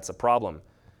 then that's a problem.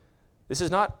 This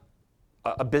is not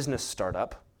a business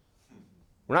startup.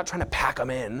 We're not trying to pack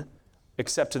them in,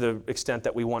 except to the extent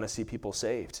that we want to see people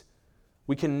saved.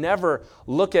 We can never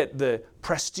look at the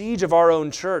prestige of our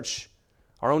own church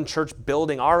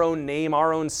building, our own name,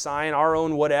 our own sign, our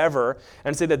own whatever,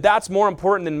 and say that that's more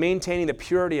important than maintaining the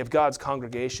purity of God's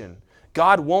congregation.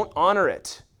 God won't honor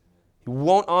it. He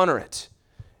won't honor it.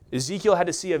 Ezekiel had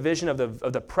to see a vision of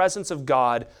the presence of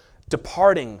God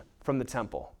departing from the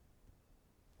temple.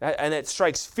 And it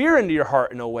strikes fear into your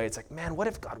heart in a way. It's like, man, what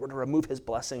if God were to remove his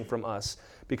blessing from us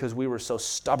because we were so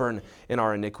stubborn in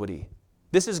our iniquity?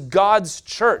 This is God's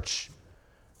church.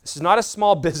 This is not a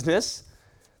small business.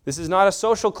 This is not a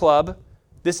social club.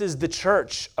 This is the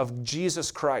church of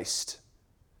Jesus Christ.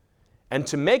 And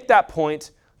to make that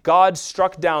point, God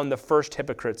struck down the first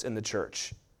hypocrites in the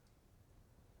church.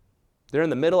 They're in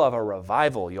the middle of a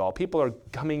revival, y'all. People are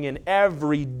coming in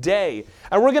every day.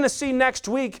 And we're going to see next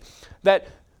week that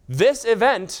this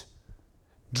event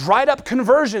dried up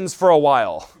conversions for a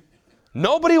while.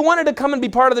 Nobody wanted to come and be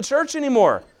part of the church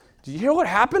anymore. Do you hear what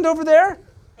happened over there?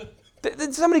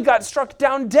 Somebody got struck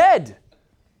down dead.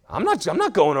 I'm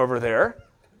not going over there.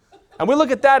 And we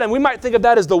look at that and we might think of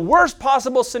that as the worst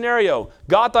possible scenario.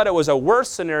 God thought it was a worse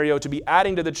scenario to be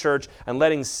adding to the church and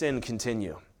letting sin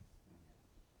continue.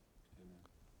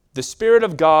 The Spirit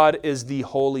of God is the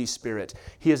Holy Spirit.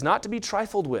 He is not to be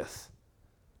trifled with.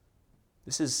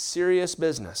 This is serious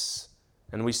business.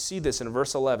 And we see this in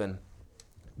verse 11.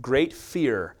 Great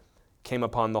fear came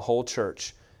upon the whole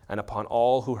church and upon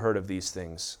all who heard of these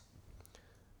things.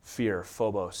 Fear,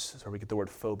 phobos, is where we get the word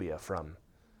phobia from.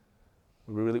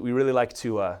 We really like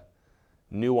to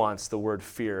nuance the word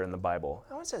fear in the Bible.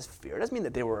 When it says fear, it doesn't mean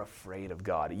that they were afraid of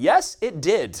God. Yes, it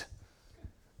did.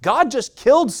 God just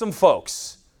killed some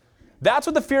folks. That's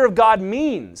what the fear of God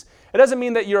means. It doesn't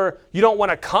mean that you don't want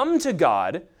to come to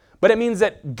God, but it means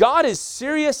that God is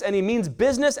serious and He means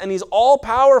business and He's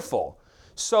all-powerful.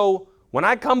 So when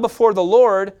I come before the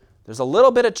Lord, there's a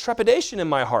little bit of trepidation in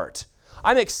my heart.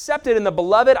 I'm accepted in the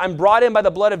beloved. I'm brought in by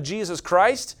the blood of Jesus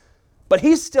Christ, but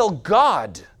He's still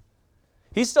God.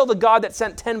 He's still the God that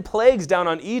sent 10 plagues down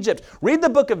on Egypt. Read the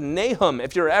book of Nahum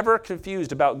if you're ever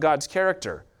confused about God's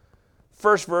character.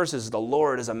 First verse is, the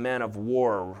Lord is a man of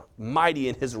war, mighty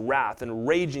in His wrath and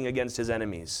raging against His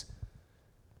enemies.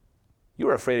 You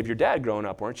were afraid of your dad growing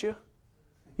up, weren't you?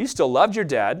 You still loved your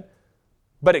dad,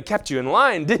 but it kept you in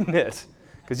line, didn't it?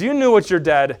 Because you knew what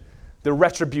the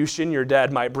retribution your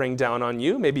dad might bring down on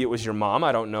you. Maybe it was your mom.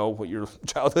 I don't know what your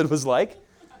childhood was like.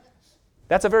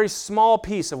 That's a very small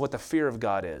piece of what the fear of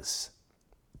God is.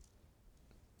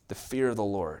 The fear of the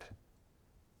Lord.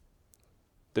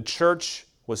 The church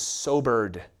was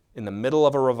sobered in the middle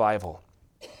of a revival.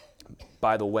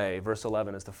 By the way, verse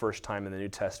 11 is the first time in the New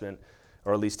Testament,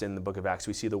 or at least in the book of Acts,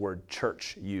 we see the word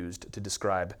church used to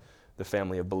describe the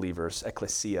family of believers.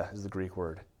 Ecclesia is the Greek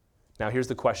word. Now here's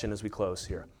the question as we close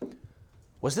here.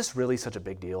 Was this really such a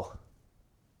big deal?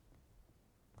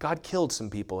 God killed some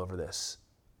people over this.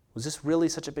 Was this really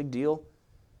such a big deal?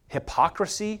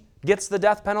 Hypocrisy gets the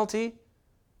death penalty?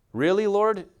 Really,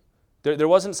 Lord? There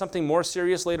wasn't something more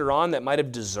serious later on that might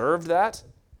have deserved that?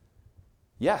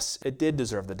 Yes, it did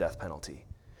deserve the death penalty.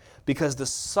 Because the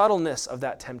subtleness of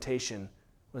that temptation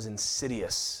was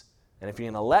insidious. And if you're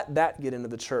going to let that get into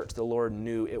the church, the Lord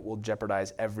knew it will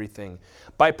jeopardize everything.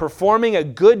 By performing a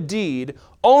good deed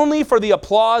only for the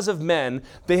applause of men,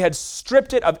 they had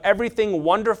stripped it of everything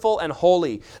wonderful and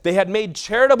holy. They had made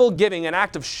charitable giving an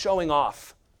act of showing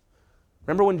off.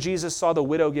 Remember when Jesus saw the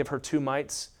widow give her 2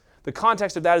 mites? The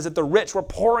context of that is that the rich were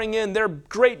pouring in their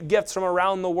great gifts from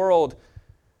around the world.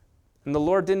 And the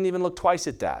Lord didn't even look twice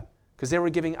at that because they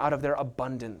were giving out of their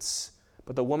abundance.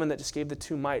 But the woman that just gave the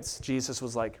 2 mites, Jesus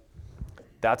was like,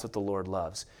 that's what the Lord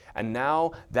loves. And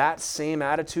now that same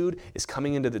attitude is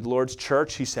coming into the Lord's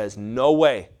church. He says, no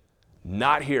way,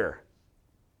 not here.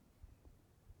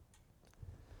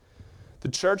 The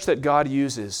church that God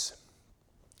uses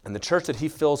and the church that He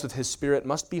fills with His Spirit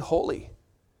must be holy.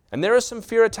 And there is some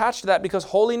fear attached to that because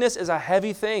holiness is a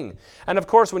heavy thing. And of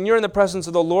course, when you're in the presence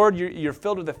of the Lord, you're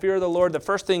filled with the fear of the Lord. The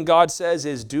first thing God says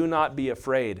is, do not be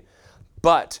afraid.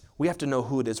 But we have to know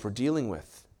who it is we're dealing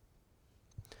with.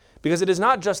 Because it is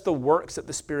not just the works that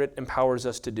the Spirit empowers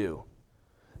us to do.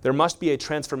 There must be a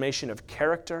transformation of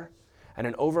character and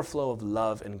an overflow of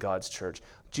love in God's church.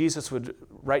 Jesus would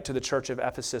write to the church of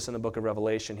Ephesus in the book of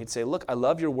Revelation. He'd say, look, I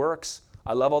love your works.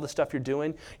 I love all the stuff you're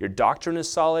doing. Your doctrine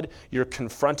is solid. You're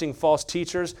confronting false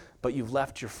teachers, but you've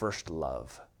left your first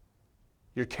love.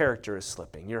 Your character is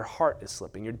slipping. Your heart is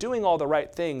slipping. You're doing all the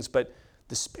right things, but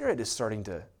the Spirit is starting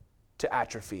to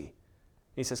atrophy. And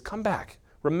He says, come back.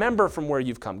 Remember from where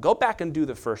you've come. Go back and do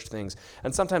the first things.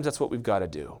 And sometimes that's what we've got to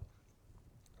do.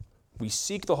 We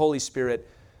seek the Holy Spirit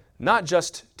not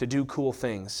just to do cool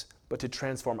things, but to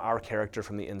transform our character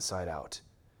from the inside out.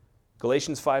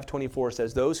 Galatians 5:24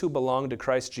 says, those who belong to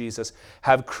Christ Jesus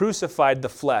have crucified the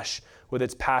flesh with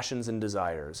its passions and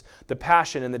desires. The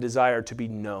passion and the desire to be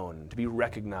known, to be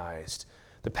recognized.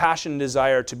 The passion and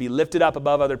desire to be lifted up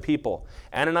above other people.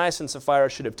 Ananias and Sapphira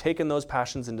should have taken those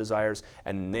passions and desires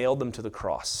and nailed them to the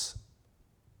cross.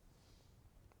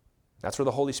 That's where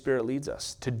the Holy Spirit leads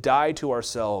us, to die to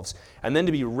ourselves and then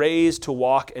to be raised to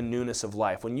walk in newness of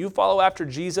life. When you follow after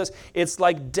Jesus, it's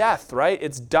like death, right?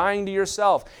 It's dying to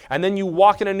yourself. And then you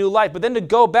walk in a new life. But then to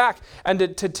go back and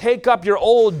to take up your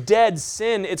old dead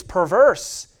sin, it's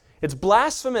perverse. It's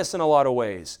blasphemous in a lot of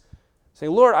ways.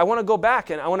 Saying, Lord, I want to go back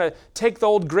and I want to take the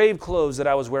old grave clothes that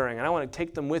I was wearing and I want to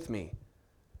take them with me.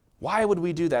 Why would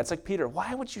we do that? It's like Peter,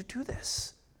 why would you do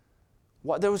this?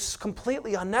 That was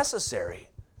completely unnecessary.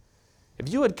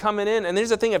 If you had come in, and here's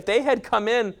the thing, if they had come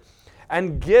in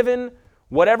and given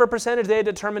whatever percentage they had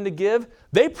determined to give,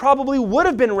 they probably would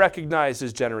have been recognized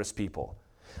as generous people.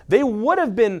 They would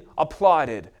have been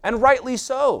applauded, and rightly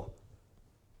so.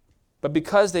 But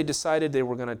because they decided they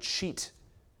were going to cheat,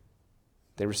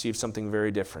 they received something very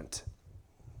different.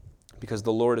 Because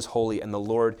the Lord is holy and the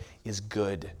Lord is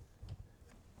good.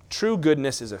 True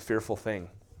goodness is a fearful thing.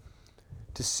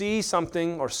 To see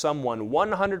something or someone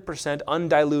 100%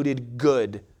 undiluted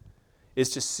good is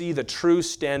to see the true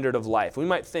standard of life. We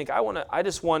might think, I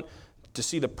just want to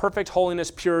see the perfect holiness,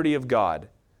 purity of God.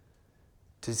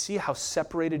 To see how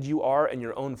separated you are in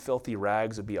your own filthy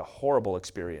rags would be a horrible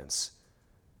experience.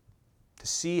 To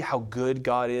see how good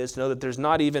God is, to know that there's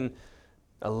not even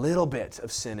a little bit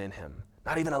of sin in him,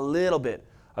 not even a little bit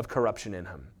of corruption in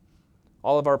him.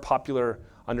 All of our popular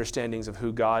understandings of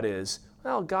who God is,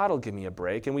 well, God will give me a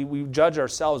break, and we judge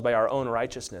ourselves by our own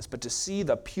righteousness. But to see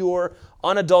the pure,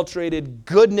 unadulterated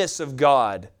goodness of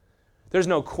God, there's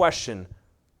no question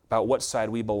about what side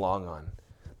we belong on.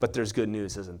 But there's good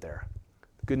news, isn't there?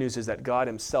 The good news is that God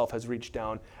himself has reached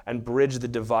down and bridged the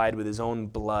divide with his own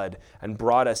blood and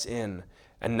brought us in.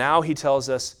 And now he tells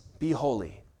us, be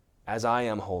holy as I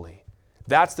am holy.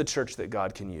 That's the church that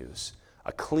God can use.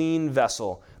 A clean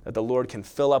vessel that the Lord can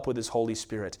fill up with his Holy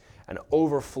Spirit and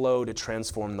overflow to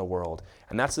transform the world.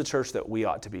 And that's the church that we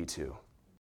ought to be too.